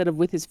mountains instead of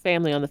with his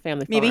family on the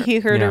family farm? Maybe he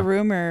heard a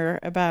rumor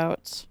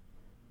about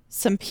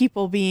some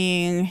people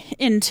being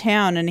in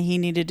town and he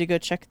needed to go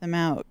check them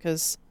out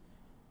because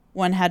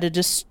one had a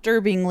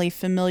disturbingly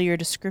familiar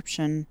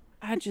description.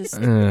 I just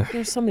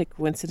there's so many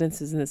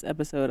coincidences in this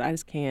episode. I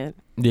just can't.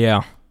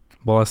 Yeah.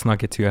 Well, let's not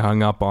get too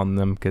hung up on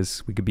them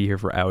because we could be here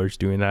for hours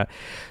doing that.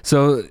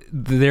 So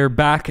they're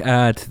back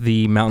at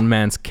the mountain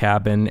man's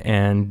cabin,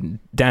 and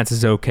Danse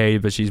is okay,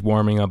 but she's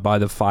warming up by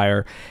the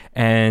fire.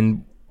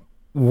 And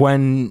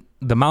when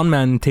the mountain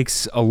man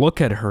takes a look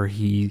at her,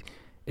 he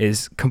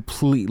is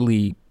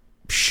completely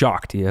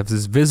shocked. He has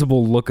this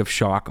visible look of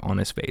shock on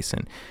his face,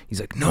 and he's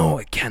like, "No,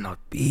 it cannot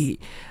be."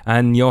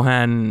 And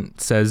Johan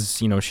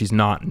says, she's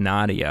not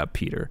Nadia,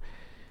 Peter.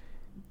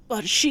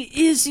 But she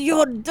is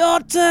your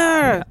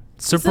daughter.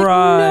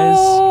 Surprise!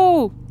 Like,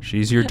 no,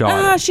 she's your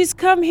daughter. She's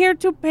come here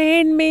to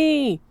pain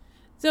me.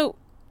 So,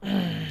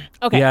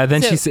 okay. Yeah.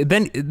 Then she said.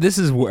 Then this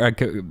is where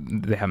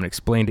they haven't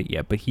explained it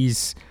yet, but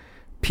he's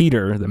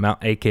Peter,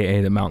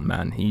 aka the Mountain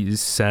Man. He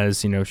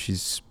says,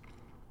 she's,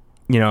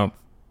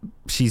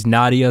 she's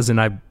Nadia's,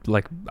 and I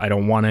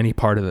don't want any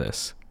part of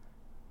this.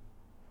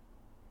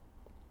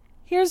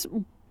 Here's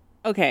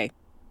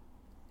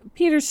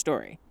Peter's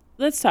story.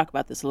 Let's talk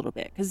about this a little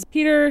bit, because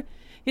Peter,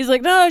 he's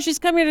like, no, she's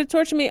come here to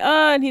torture me.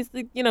 And he's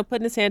like,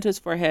 putting his hand to his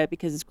forehead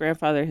because his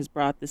grandfather has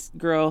brought this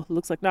girl who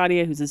looks like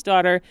Nadia, who's his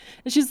daughter.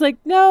 And she's like,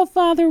 no,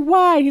 father,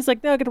 why? And he's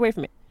like, no, get away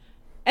from me.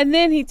 And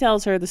then he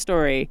tells her the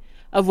story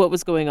of what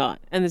was going on.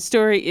 And the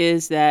story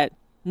is that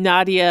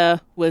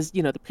Nadia was,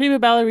 the prima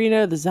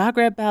ballerina of the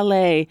Zagreb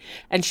Ballet,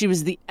 and she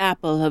was the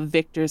apple of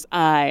Victor's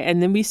eye.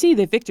 And then we see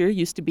that Victor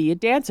used to be a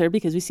dancer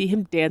because we see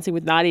him dancing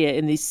with Nadia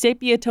in the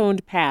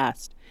sepia-toned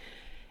past.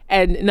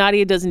 And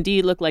Nadia does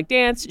indeed look like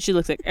Danse. She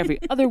looks like every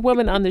other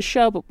woman on the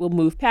show, but we'll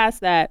move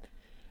past that.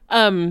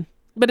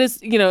 But it's,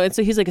 and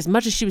so he's like, as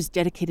much as she was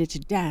dedicated to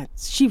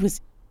Danse, she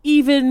was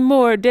even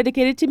more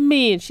dedicated to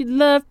me, and she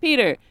loved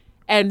Peter.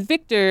 And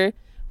Victor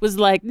was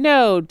like,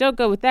 no, don't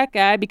go with that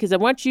guy because I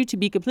want you to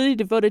be completely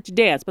devoted to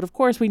Danse. But of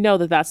course, we know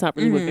that that's not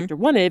really what Victor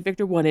wanted.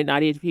 Victor wanted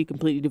Nadia to be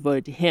completely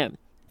devoted to him.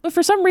 But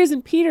for some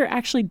reason, Peter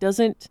actually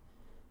doesn't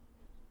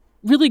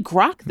really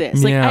grok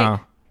this. Yeah.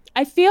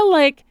 I feel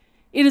like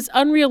it is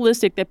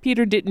unrealistic that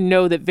Peter didn't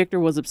know that Victor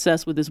was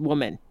obsessed with this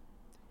woman.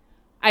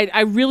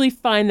 I really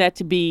find that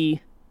to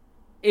be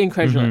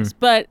incredulous,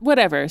 but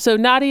whatever. So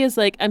Nadia's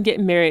like, I'm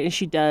getting married, and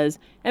she does.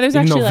 And there's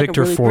actually like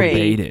Victor a really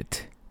forbade great...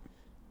 it.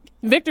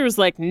 Victor was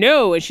like,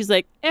 no, and she's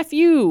like, F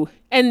you.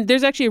 And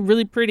there's actually a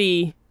really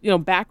pretty,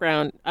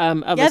 background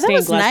of a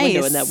stained glass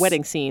window in that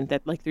wedding scene,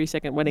 that like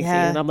 3-second wedding scene.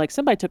 And I'm like,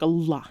 somebody took a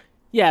lot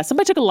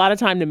of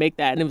time to make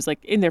that, and it was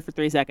like in there for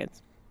 3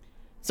 seconds.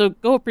 So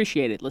go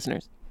appreciate it,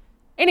 listeners.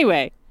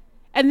 Anyway,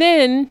 and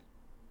then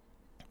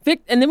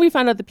we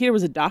found out that Peter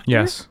was a doctor.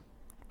 Yes.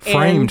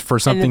 Framed for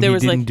something he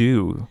didn't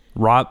do.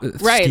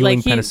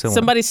 Stealing penicillin.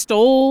 Somebody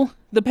stole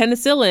the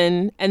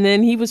penicillin, and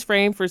then he was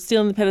framed for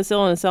stealing the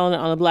penicillin and selling it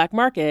on the black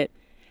market.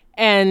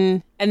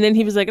 And then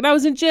he was like, and I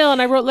was in jail,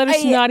 and I wrote letters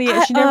to Nadia,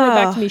 and she never wrote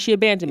back to me. She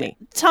abandoned me.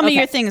 Tell me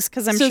your things,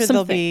 because I'm sure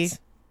they'll be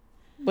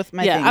with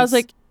my things. Yeah, I was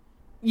like,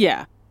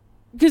 yeah.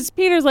 Because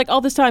Peter's like, all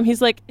this time,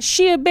 he's like,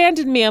 she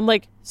abandoned me. I'm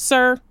like,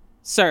 sir,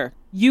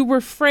 you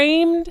were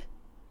framed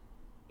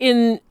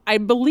in, I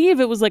believe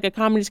it was like a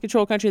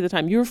communist-controlled country at the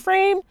time. You were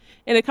framed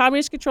in a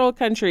communist-controlled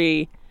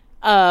country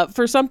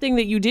for something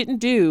that you didn't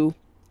do,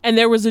 and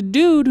there was a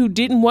dude who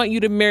didn't want you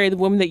to marry the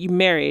woman that you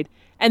married,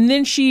 and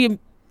then she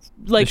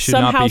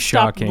somehow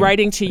stopped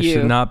writing to you. It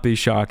should not be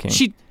shocking.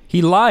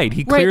 He lied.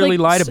 He clearly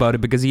lied about it,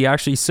 because he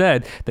actually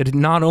said that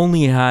not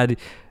only had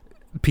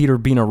Peter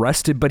been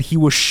arrested, but he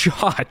was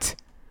shot.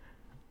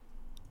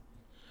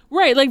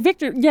 Right, like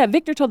Victor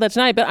told that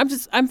tonight, but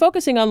I'm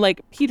focusing on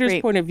like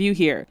Peter's point of view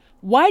here.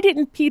 Why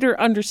didn't Peter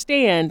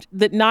understand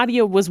that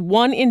Nadia was,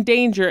 one, in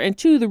danger, and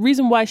two, the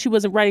reason why she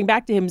wasn't writing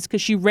back to him is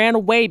because she ran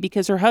away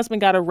because her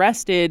husband got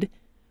arrested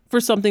for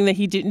something that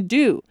he didn't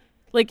do?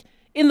 Like,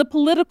 in the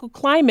political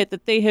climate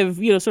that they have,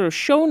 sort of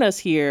shown us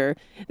here,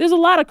 there's a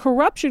lot of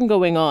corruption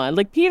going on.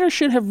 Like, Peter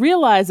should have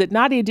realized that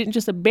Nadia didn't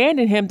just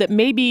abandon him, that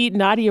maybe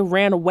Nadia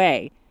ran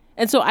away.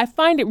 And so I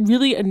find it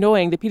really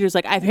annoying that Peter's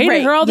like, I've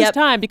hated her all this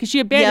time because she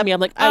abandoned me.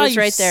 I'm like, I was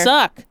right there.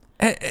 Suck.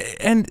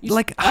 And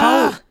like,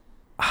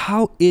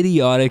 how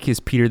idiotic is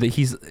Peter that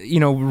he's,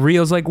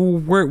 Rio's like, well,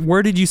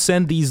 where did you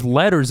send these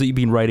letters that you've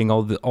been writing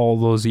all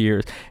those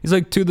years? He's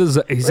like, to the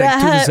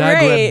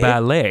Zagreb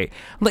Ballet.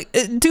 I'm like,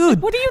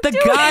 dude, what are you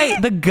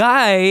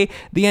doing?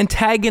 The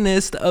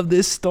antagonist of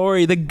this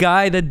story, the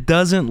guy that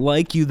doesn't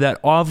like you, that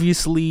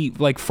obviously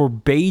like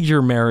forbade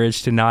your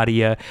marriage to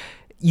Nadia,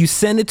 you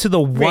send it to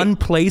the one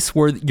place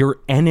where your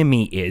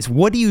enemy is.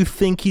 What do you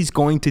think he's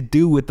going to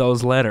do with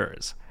those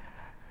letters?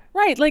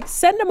 Right, like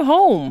send them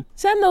home.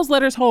 Send those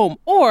letters home.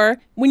 Or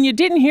when you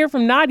didn't hear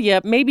from Nadia,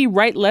 maybe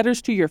write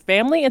letters to your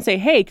family and say,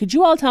 hey, could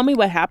you all tell me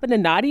what happened to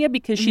Nadia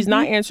because she's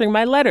not answering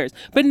my letters?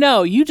 But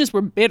no, you just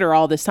were bitter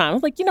all this time. I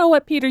was like, you know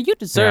what, Peter, you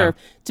deserve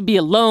to be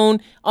alone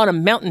on a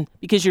mountain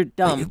because you're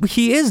dumb.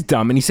 He is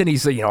dumb. And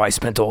he's like, I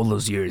spent all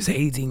those years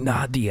hating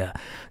Nadia.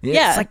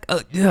 Yeah. It's like,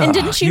 and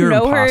didn't you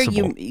know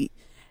impossible. her?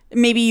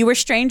 maybe you were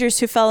strangers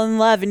who fell in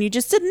love and you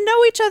just didn't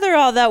know each other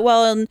all that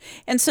well.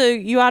 And so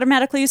you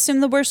automatically assume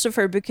the worst of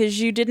her because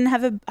you didn't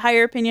have a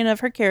higher opinion of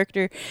her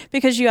character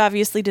because you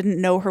obviously didn't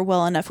know her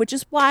well enough, which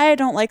is why I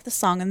don't like the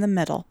song in the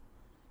middle.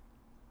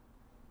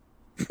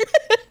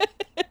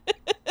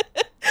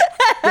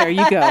 There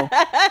you go.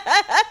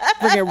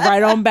 Bring it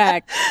right on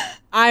back.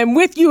 I'm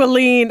with you,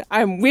 Aline.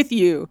 I'm with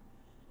you.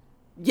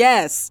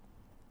 Yes.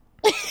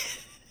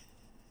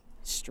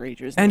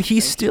 Strangers. And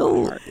he's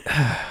still,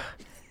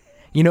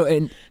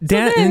 and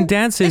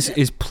Danse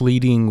is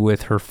pleading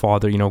with her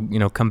father,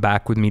 come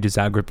back with me to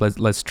Zagreb.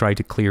 Let's try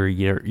to clear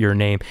your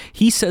name.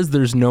 He says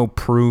there's no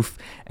proof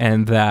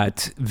and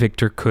that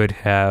Victor could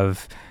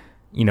have,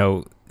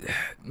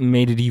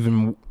 made it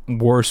even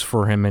worse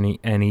for him.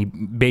 And he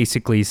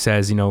basically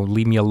says,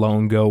 leave me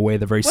alone, go away.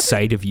 The very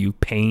sight of you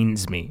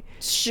pains me.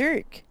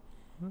 Shirk.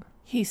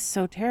 He's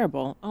so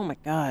terrible. Oh my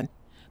God.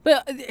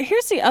 But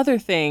here's the other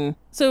thing.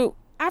 So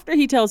after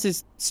he tells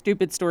his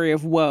stupid story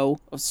of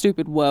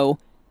stupid woe,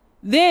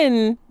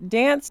 then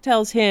Danse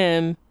tells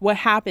him what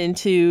happened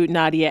to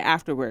Nadia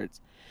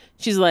afterwards.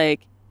 She's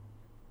like,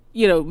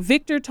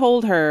 Victor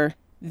told her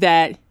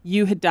that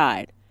you had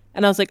died.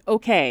 And I was like,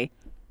 okay,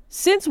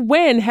 since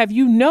when have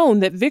you known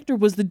that Victor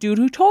was the dude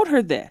who told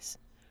her this?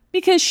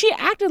 Because she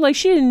acted like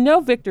she didn't know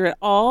Victor at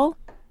all.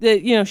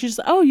 That, she's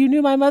like, oh, you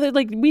knew my mother?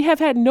 Like, we have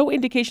had no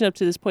indication up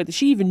to this point that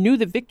she even knew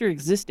that Victor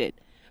existed.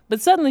 But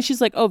suddenly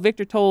she's like, oh,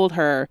 Victor told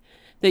her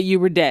that you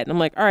were dead. And I'm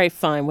like, all right,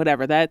 fine,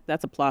 whatever.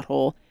 That's a plot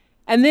hole.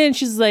 And then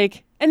she's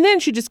like, and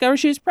then she discovered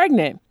she was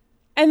pregnant.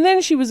 And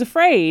then she was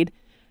afraid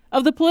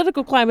of the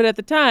political climate at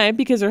the time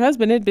because her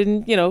husband had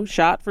been,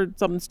 shot for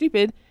something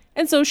stupid.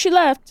 And so she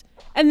left.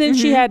 And then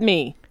she had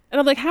me. And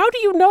I'm like, how do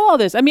you know all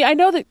this? I mean, I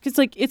know that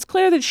it's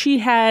clear that she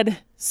had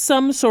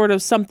some sort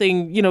of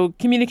something,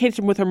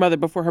 communication with her mother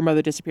before her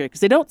mother disappeared.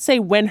 Because they don't say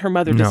when her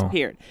mother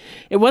disappeared.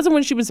 It wasn't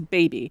when she was a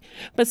baby.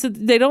 But so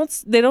they don't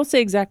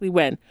say exactly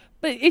when.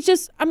 But it's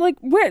just, I'm like,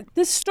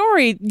 this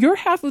story, your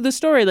half of the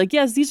story, like,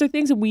 yes, these are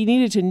things that we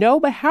needed to know,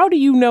 but how do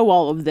you know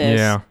all of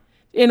this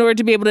in order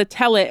to be able to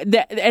tell it?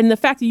 And the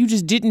fact that you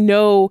just didn't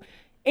know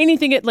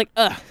anything, okay.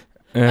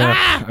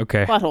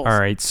 Buttholes. All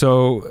right.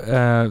 So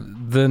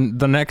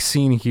the next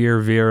scene here,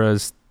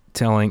 Vera's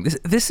telling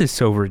this is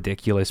so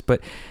ridiculous,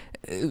 but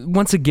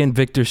once again,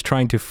 Victor's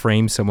trying to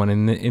frame someone.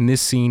 In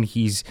this scene,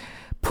 he's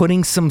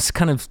putting some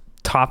kind of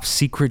top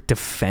secret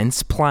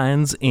defense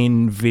plans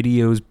in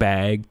Video's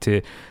bag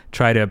to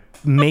try to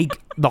make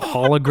the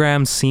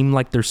holograms seem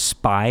like they're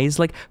spies.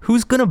 Like,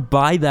 who's gonna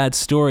buy that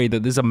story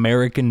that this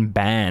American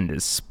band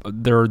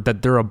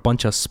they're a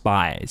bunch of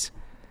spies?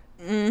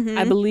 Mm-hmm.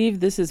 I believe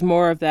this is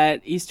more of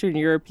that Eastern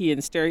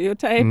European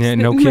stereotype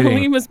no that kidding.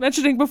 Marlene was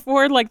mentioning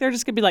before. Like, they're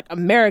just gonna be like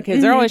Americans.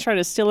 Mm-hmm. They're always trying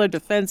to steal our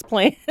defense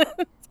plans.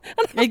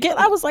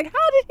 I was like,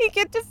 how did he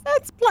get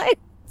defense plans?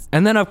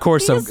 And then, of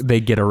course, they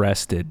get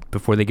arrested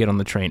before they get on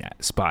the train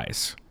as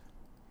spies.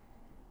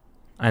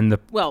 And the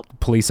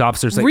police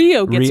officers...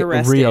 Rio gets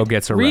arrested.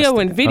 Rio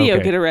and Video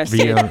get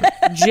arrested.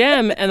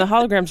 Jem and the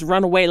holograms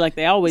run away like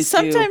they always do.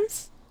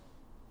 Sometimes.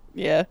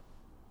 Yeah.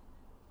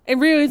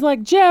 And Rio's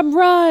like, Jem,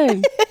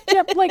 run!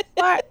 Jem, like,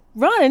 what?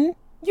 Run?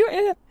 You're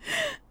in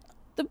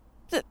the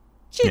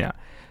Yeah.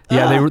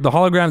 Yeah, the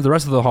holograms, the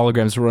rest of the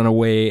holograms run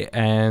away,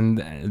 and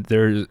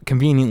there's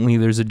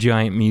a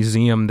giant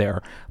museum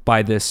there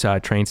by this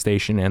train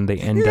station, and they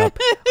end up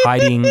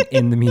hiding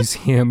in the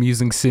museum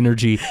using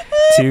synergy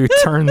to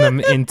turn them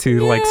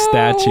into like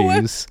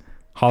statues,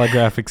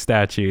 holographic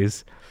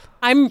statues.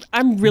 I'm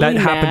really that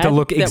happened to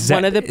look that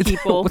one of the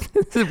people.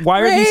 Why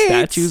are these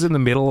statues in the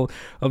middle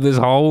of this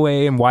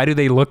hallway, and why do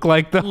they look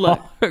like the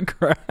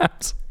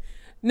holograms?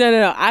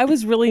 No. I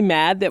was really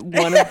mad that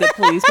one of the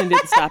policemen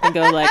didn't stop and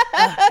go like,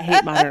 I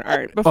hate modern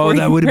art. Oh,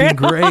 that would have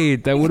been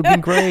great. That would have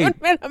been great.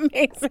 That would have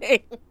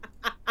been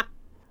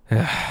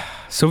amazing.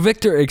 So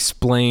Victor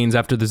explains,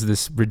 after there's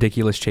this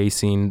ridiculous chase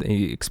scene,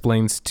 he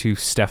explains to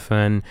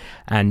Stefan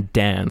and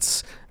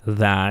Danse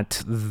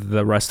that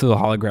the rest of the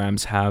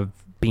holograms have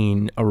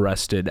been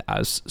arrested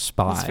as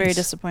spies. It's very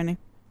disappointing.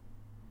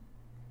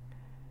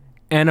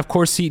 And of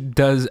course he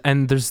does,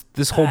 and there's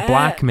this whole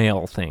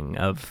blackmail thing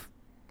of...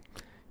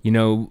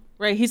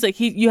 right, he's like,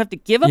 you have to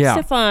give up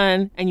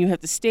Stefan and you have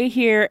to stay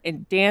here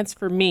and dance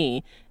for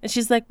me. And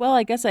she's like, well,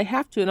 I guess I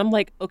have to. And I'm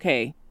like,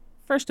 okay,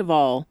 first of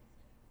all,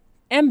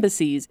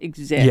 embassies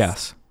exist.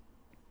 Yes.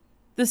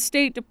 The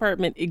State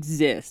Department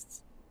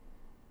exists.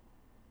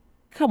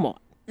 Come on.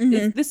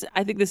 Mm-hmm.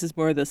 I think this is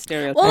more of the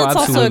stereotype. Well, it's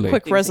also a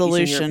quick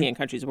resolution. Eastern European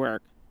countries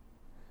work.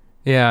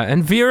 Yeah,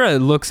 and Vera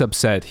looks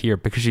upset here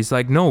because she's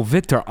like, no,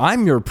 Victor,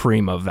 I'm your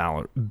prima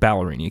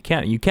ballerina.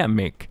 You can't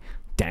make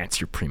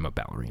Danse your prima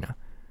ballerina.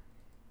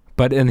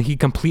 And he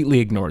completely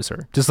ignores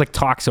her, just like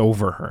talks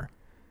over her.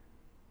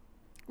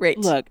 Right.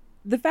 Look,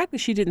 the fact that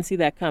she didn't see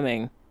that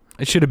coming.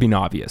 It should have been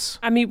obvious.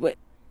 I mean,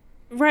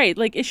 right.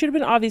 Like, it should have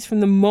been obvious from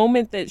the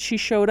moment that she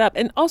showed up.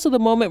 And also the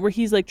moment where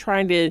he's like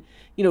trying to,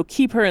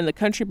 keep her in the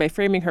country by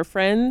framing her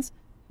friends.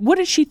 What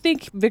did she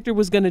think Victor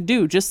was going to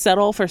do? Just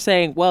settle for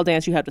saying, well,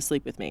 Danse, you have to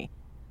sleep with me.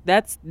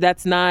 That's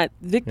not,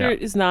 Victor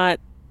is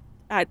not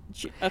Okay.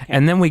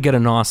 And then we get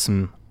an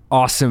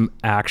awesome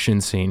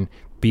action scene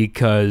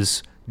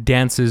because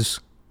Dance's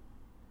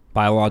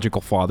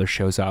biological father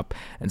shows up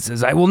and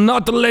says, "I will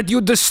not let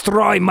you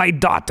destroy my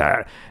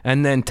daughter,"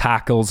 and then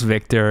tackles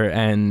Victor,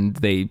 and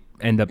they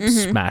end up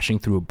smashing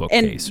through a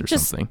bookcase or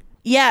something.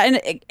 Yeah, and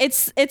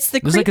it's the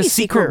There's like a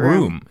secret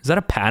room. Is that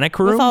a panic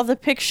room? with all the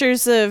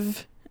pictures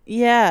of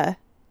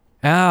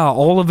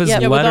all of his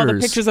letters. with all the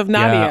pictures of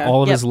Nadia. Yeah,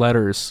 all of his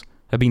letters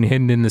have been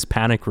hidden in this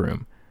panic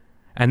room,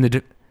 and with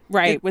the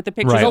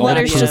pictures Right, of all the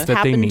letters proof Nadia. just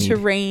that they happen need to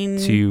rain.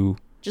 to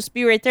Just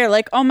be right there,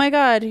 like, oh my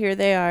God, here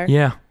they are.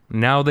 yeah.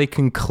 Now they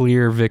can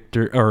clear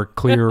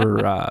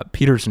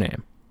Peter's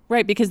name.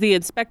 Right, because the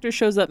inspector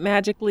shows up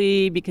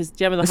magically because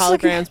Gem and the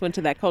Holograms went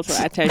to that cultural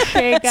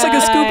attaché It's like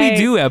a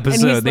Scooby-Doo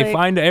episode. They like-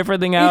 find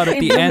everything out at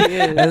the It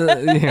end.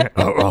 really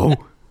is.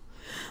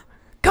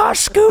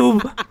 Gosh,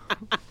 Scoob!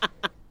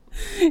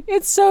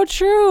 It's so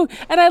true.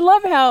 And I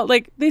love how,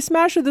 like, they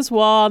smash through this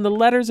wall and the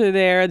letters are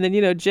there. And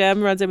then,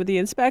 Jem runs in with the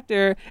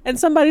inspector and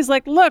somebody's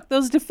like, look,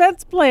 those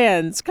defense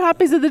plans,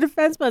 copies of the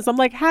defense plans. I'm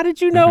like, how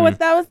did you know what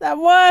that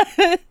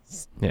was?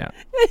 Yeah.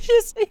 It's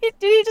just, did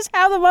he just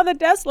have them on the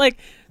desk, like,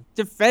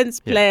 defense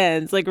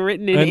plans, like,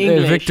 written in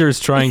English? Victor's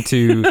trying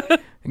to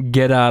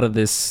get out of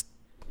this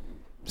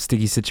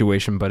sticky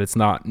situation, but it's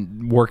not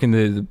working.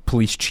 The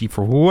police chief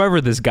or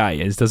whoever this guy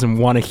is doesn't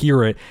want to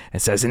hear it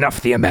and says,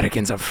 "Enough, the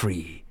Americans are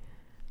free."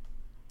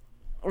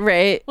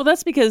 Right. Well,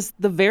 that's because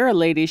the Vera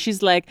lady,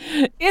 she's like,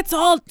 it's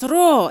all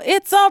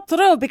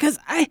true because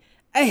I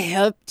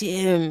helped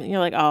him. And you're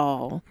like,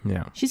 oh,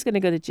 Yeah. she's gonna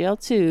go to jail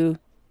too.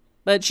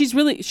 But she's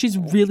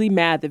really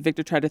mad that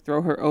Victor tried to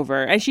throw her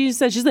over, and she's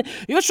like,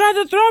 you tried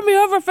to throw me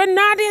over for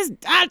Nadia's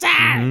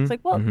daughter. It's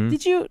like, well,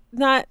 did you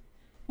not?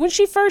 When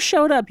she first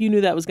showed up, you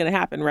knew that was gonna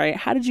happen, right?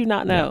 How did you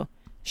not know? Yeah.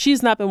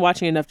 She's not been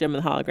watching enough Gem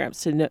and the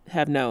Holograms to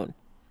have known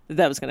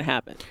that was gonna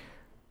happen.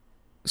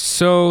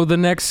 So the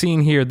next scene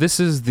here,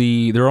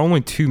 there are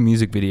only 2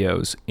 music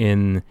videos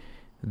in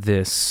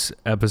this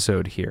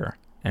episode here.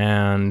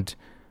 And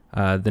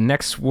the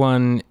next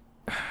one,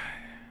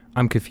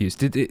 I'm confused.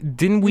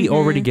 Didn't we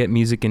already get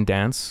music and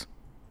dance?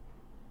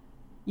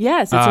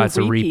 Yes, it's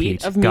a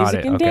repeat of Got music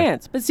it. and Okay.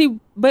 dance.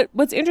 But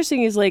what's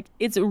interesting is, like,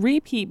 it's a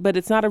repeat, but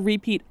it's not a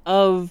repeat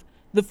of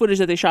the footage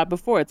that they shot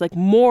before. It's like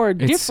more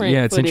different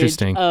it's footage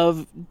interesting.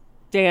 of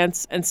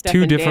dance and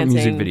Stefan 2 different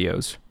dancing. music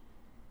videos.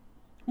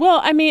 Well,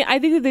 I mean, I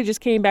think that they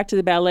just came back to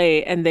the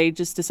ballet and they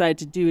just decided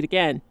to do it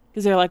again.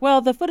 Because they're like,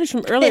 well, the footage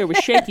from earlier was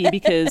shaky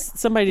because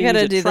somebody Gotta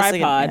used do a this again,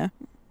 tripod. yeah.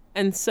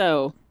 And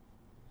so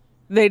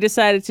they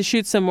decided to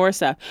shoot some more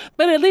stuff.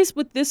 But at least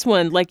with this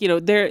one, like,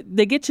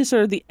 they get to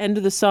sort of the end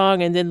of the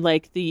song and then,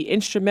 like, the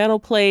instrumental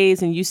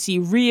plays and you see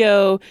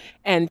Rio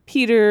and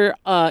Peter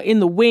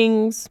in the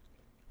wings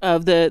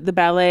of the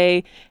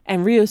ballet,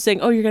 and Rio's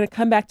saying, oh, you're going to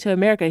come back to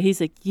America. And he's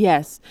like,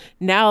 yes.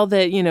 Now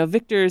that,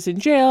 Victor's in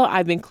jail,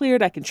 I've been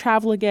cleared, I can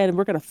travel again, and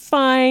we're going to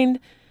find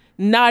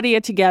Nadia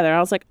together.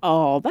 I was like,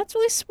 oh, that's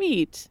really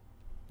sweet.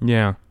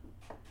 Yeah.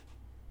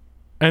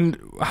 And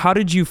how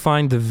did you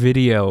find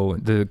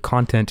the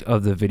content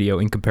of the video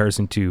in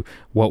comparison to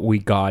what we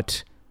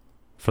got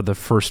for the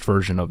first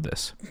version of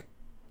this?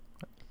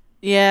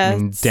 Yeah. I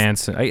mean,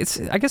 Danse, I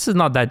guess it's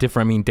not that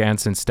different. I mean,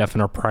 Danse and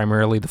Stefan are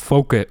primarily the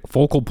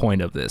focal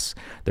point of this.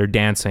 They're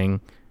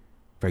dancing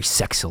very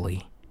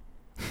sexily.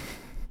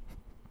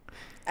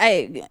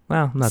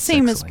 Not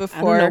same sexily. as I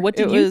before. don't know. What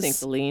did It you was- think,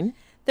 Celine?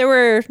 There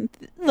were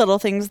little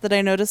things that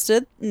I noticed.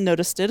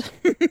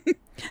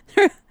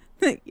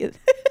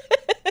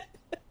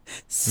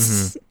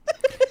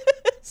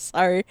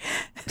 Sorry.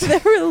 There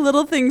were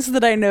little things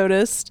that I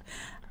noticed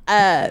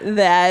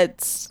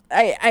that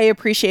I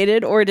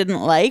appreciated or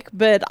didn't like,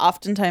 but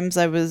oftentimes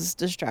I was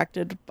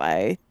distracted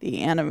by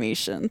the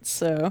animation.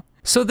 So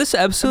this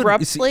episode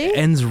Abruptly?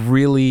 ends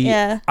really.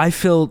 Yeah. I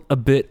feel a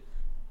bit.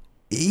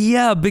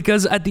 Yeah,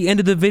 because at the end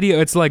of the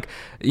video, it's like,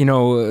 so what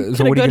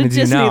are you go gonna to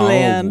do now?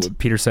 Disneyland.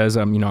 Peter says,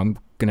 I'm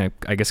gonna,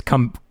 I guess,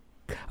 I'm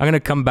gonna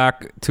come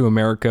back to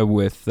America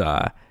with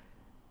Danse.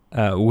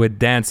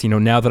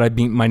 Now that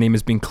my name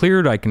has been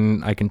cleared, I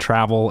can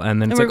travel,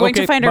 and then it's we're like, going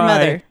to okay, find our bye.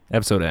 mother.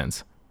 Episode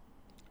ends.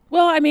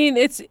 Well, I mean,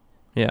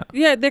 Yeah.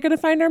 they're going to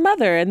find her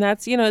mother, and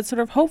that's, it's sort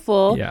of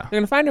hopeful. Yeah. They're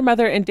going to find her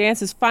mother, and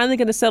Danse is finally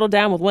going to settle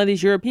down with one of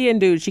these European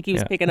dudes she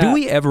keeps picking up. Do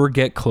we ever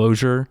get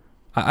closure?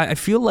 I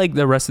feel like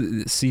the rest of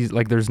the season,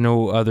 like there's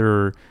no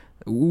other.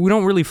 We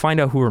don't really find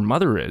out who her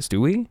mother is, do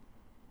we?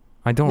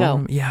 I don't. No.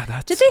 Remember. Yeah,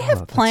 that's. did they have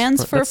that's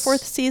plans for a that's 4th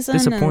season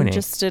disappointing. and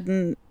just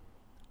didn't?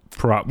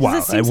 Well, it I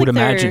seems would like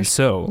they're- imagine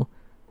so.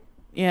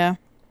 Yeah.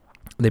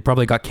 They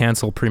probably got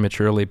canceled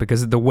prematurely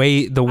because the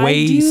way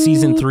do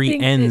season 3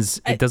 think ends,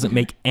 that- it doesn't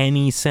make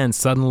any sense.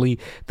 Suddenly,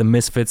 the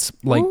Misfits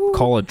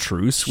call a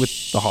truce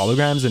with the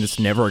Holograms, and it's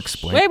never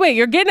explained. Wait,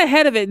 you're getting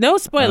ahead of it. No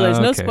spoilers,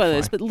 no Okay,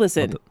 spoilers. fine. But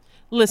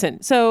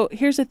listen. So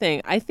here's the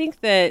thing. I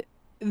think that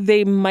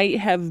they might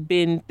have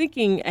been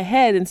thinking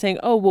ahead and saying,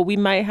 oh, well, we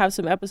might have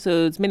some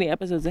episodes, many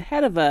episodes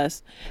ahead of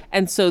us.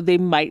 And so they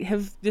might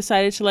have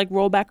decided to like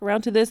roll back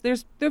around to this. There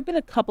have been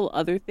a couple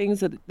other things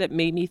that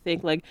made me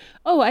think like,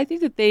 oh, I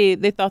think that they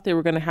thought they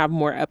were going to have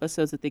more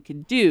episodes that they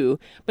could do.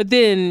 But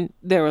then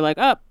they were like,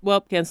 oh,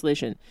 well,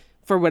 cancellation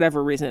for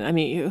whatever reason. I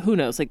mean, who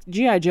knows? Like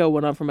G.I. Joe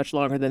went on for much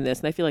longer than this.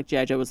 And I feel like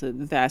G.I. Joe was a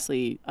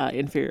vastly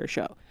inferior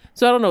show.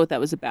 So I don't know what that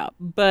was about.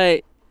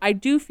 But I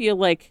do feel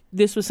like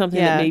this was something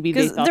that maybe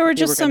they thought there were that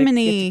they just were so gonna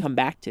many get to come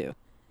back to.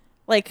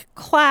 Like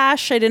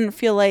Clash, I didn't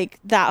feel like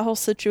that whole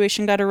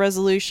situation got a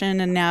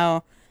resolution, and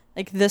now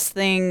like this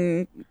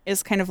thing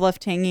is kind of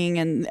left hanging,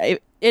 and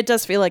it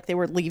does feel like they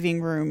were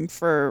leaving room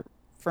for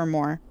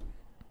more.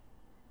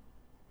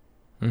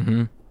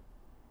 Mm-hmm.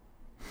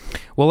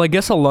 Well, I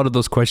guess a lot of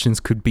those questions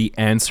could be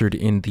answered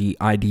in the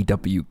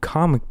IDW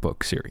comic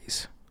book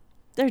series.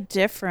 They're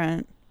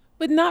different,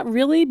 but not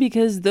really,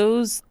 because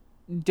those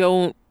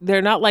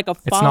they're not like a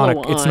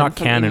follow-on. It's not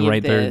canon,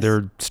 right?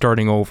 They're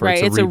starting over.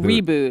 Right, it's a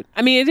reboot.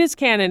 I mean, it is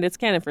canon. It's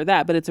canon for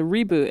that, but it's a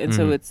reboot, and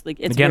so it's like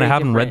it's again. I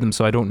haven't different. read them,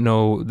 so I don't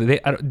know.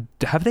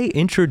 Have they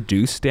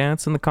introduced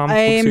Danse in the comic book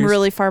series? I am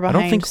really far behind.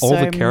 I don't think all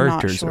the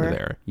characters are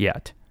there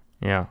yet.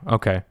 Yeah.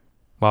 Okay.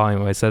 Well,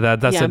 anyway, so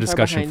that's a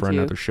discussion for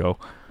another show.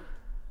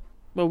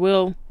 But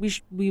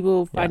we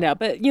will find out.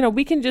 But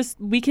we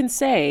can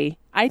say,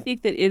 I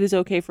think that it is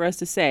okay for us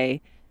to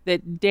say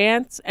that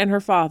Danse and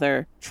her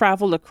father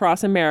traveled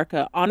across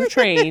America on a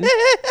train,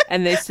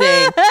 and they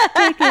say,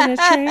 "Taking a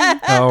train."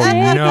 Oh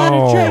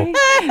no!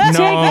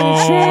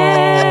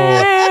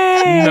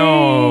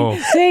 No!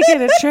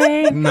 Taking a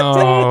train. No!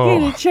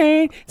 Taking a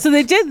train. So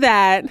they did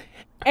that,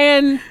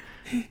 and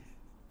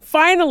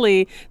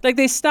finally, like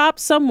they stopped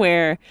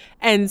somewhere,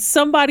 and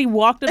somebody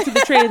walked up to the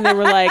train, and they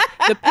were like,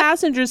 "The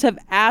passengers have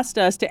asked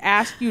us to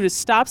ask you to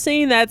stop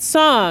singing that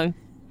song,"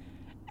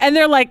 and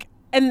they're like.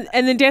 And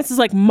then Danse is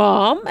like,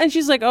 "Mom?" And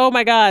she's like, "Oh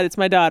my God, it's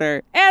my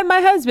daughter. And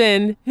my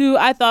husband, who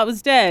I thought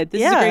was dead.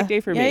 This is a great day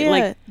for me." Yeah.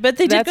 Like, but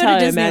they did go to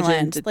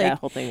Disneyland. That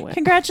whole thing went.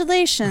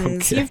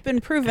 Congratulations. You've been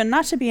proven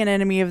not to be an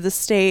enemy of the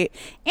state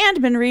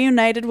and been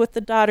reunited with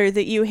the daughter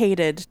that you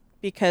hated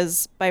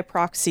because by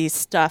proxy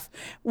stuff.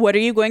 What are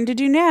you going to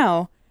do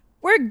now?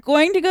 We're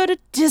going to go to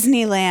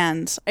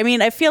Disneyland. I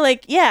mean, I feel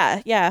like,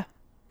 yeah.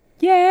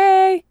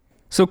 Yay.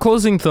 So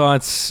closing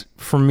thoughts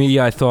for me,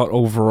 I thought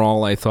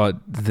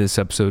this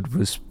episode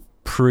was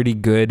pretty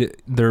good.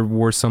 There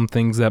were some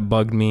things that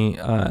bugged me.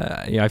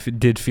 I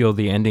did feel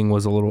the ending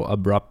was a little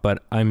abrupt,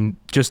 but I'm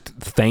just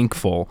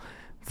thankful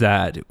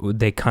that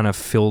they kind of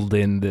filled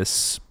in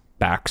this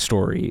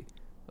backstory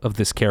of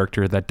this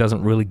character that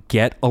doesn't really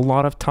get a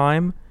lot of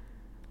time,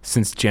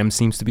 since Jem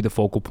seems to be the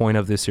focal point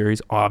of this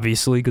series,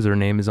 obviously, because her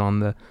name is on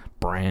the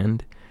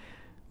brand.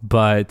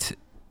 But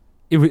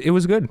it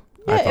was good.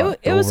 Yeah,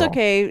 it was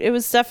okay. It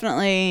was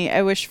definitely,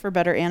 I wish for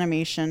better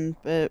animation,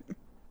 but...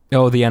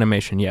 Oh, the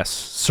animation, yes.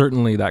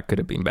 Certainly that could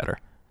have been better.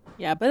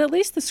 Yeah, but at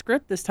least the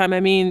script this time,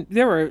 I mean,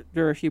 there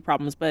were a few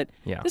problems, but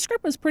the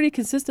script was pretty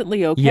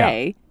consistently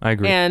okay. Yeah, I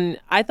agree. And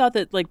I thought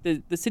that like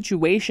the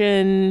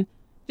situation,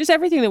 just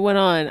everything that went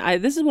on,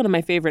 this is one of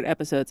my favorite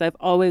episodes. I've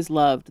always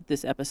loved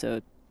this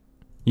episode.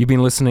 You've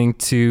been listening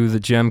to the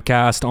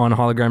Gemcast on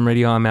Hologram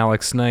Radio. I'm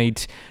Alex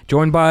Knight,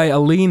 joined by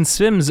Aline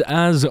Sims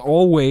as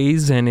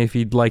always. And if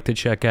you'd like to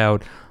check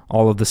out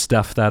all of the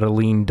stuff that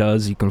Aline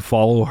does, you can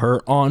follow her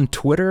on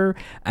Twitter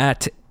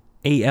at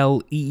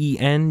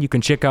ALEEN. You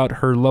can check out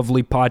her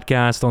lovely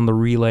podcast on the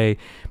Relay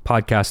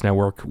Podcast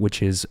Network,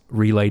 which is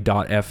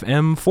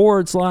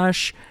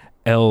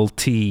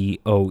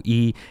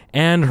relay.fm/LTOE.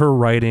 And her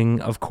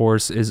writing, of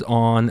course, is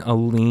on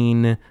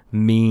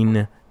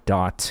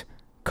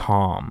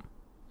alinemean.com.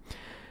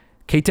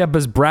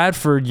 K-Tempest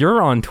Bradford, you're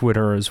on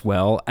Twitter as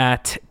well,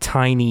 at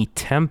Tiny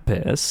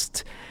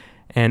Tempest.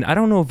 And I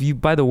don't know if you,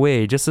 by the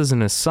way, just as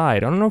an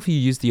aside, I don't know if you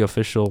use the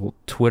official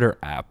Twitter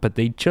app, but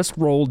they just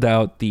rolled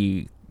out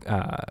the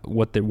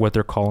what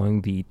they're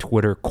calling the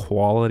Twitter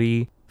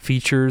quality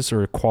features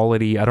or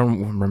quality. I don't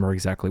remember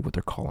exactly what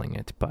they're calling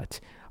it, but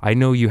I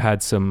know you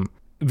had some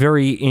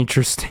very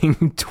interesting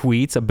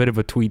tweets, a bit of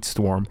a tweet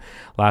storm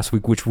last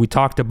week, which we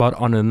talked about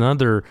on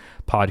another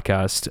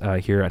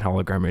podcast here at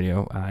Hologram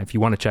Radio. If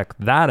you want to check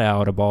that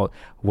out about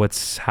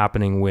what's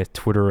happening with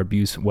Twitter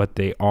abuse, what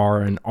they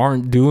are and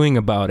aren't doing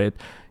about it,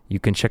 you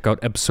can check out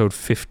episode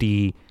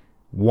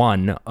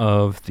 51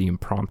 of The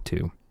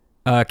Impromptu.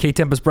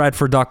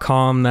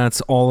 KTempestBradford.com, that's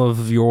all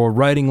of your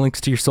writing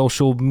links to your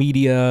social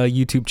media,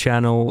 YouTube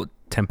channel,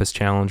 Tempest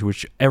Challenge,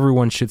 which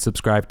everyone should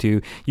subscribe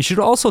to. You should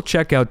also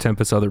check out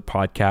Tempest's other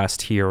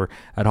podcast here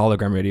at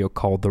Hologram Radio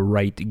called The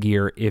Right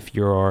Gear if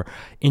you're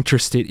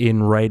interested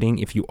in writing,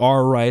 if you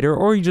are a writer,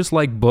 or you just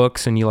like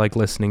books and you like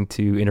listening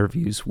to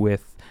interviews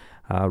with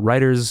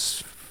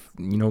writers,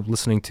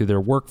 listening to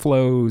their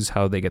workflows,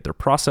 how they get their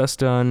process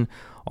done,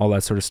 all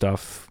that sort of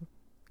stuff.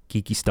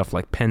 Geeky stuff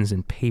like pens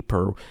and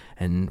paper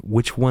and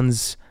which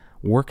ones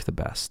work the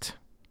best.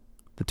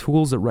 The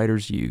tools that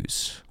writers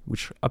use,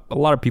 which a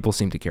lot of people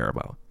seem to care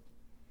about,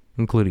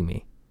 including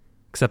me.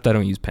 Except I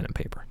don't use pen and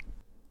paper.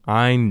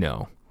 I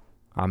know.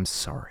 I'm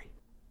sorry.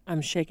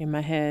 I'm shaking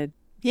my head.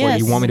 Yes. What,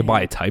 you want me to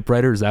buy a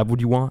typewriter? Is that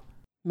what you want?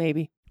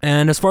 Maybe.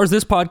 And as far as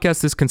this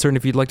podcast is concerned,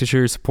 if you'd like to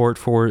share your support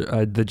for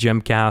the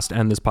Gemcast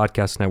and this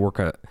podcast network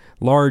at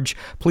large,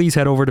 please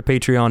head over to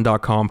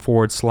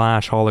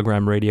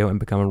patreon.com/hologram radio and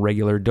become a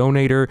regular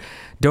donator.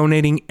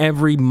 Donating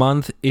every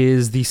month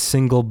is the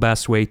single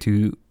best way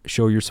to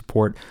show your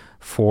support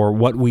for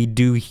what we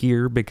do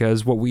here,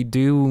 because what we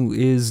do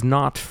is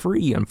not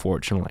free,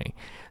 unfortunately.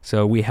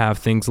 So we have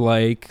things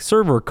like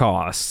server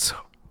costs,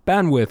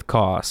 bandwidth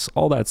costs,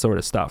 all that sort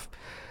of stuff.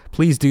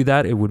 Please do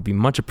that. It would be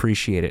much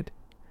appreciated.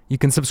 You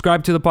can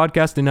subscribe to the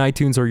podcast in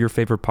iTunes or your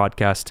favorite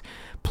podcast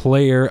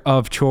player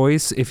of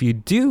choice. If you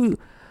do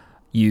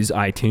use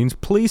iTunes,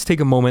 please take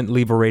a moment,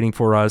 leave a rating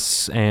for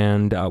us,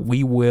 and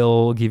we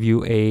will give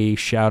you a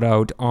shout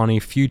out on a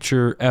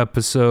future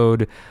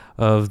episode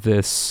of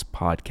this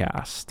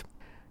podcast.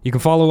 You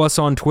can follow us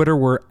on Twitter.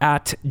 We're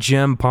at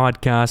Gem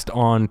Podcast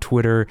on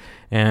Twitter,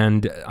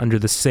 and under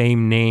the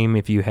same name,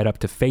 if you head up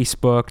to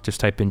Facebook, just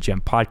type in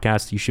Gem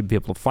Podcast, you should be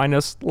able to find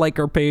us, like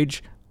our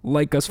page,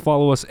 like us,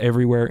 follow us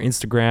everywhere.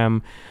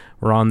 Instagram,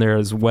 we're on there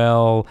as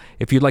well.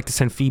 If you'd like to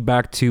send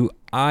feedback to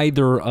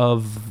either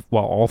of,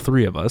 well, all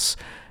three of us,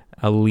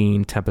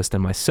 Aline, Tempest,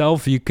 and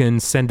myself, you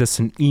can send us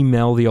an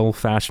email the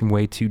old-fashioned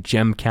way to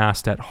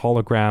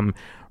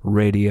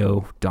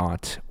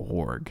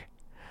gemcast@hologramradio.org.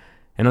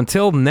 And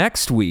until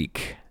next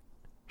week,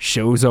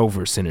 show's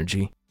over,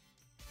 Synergy.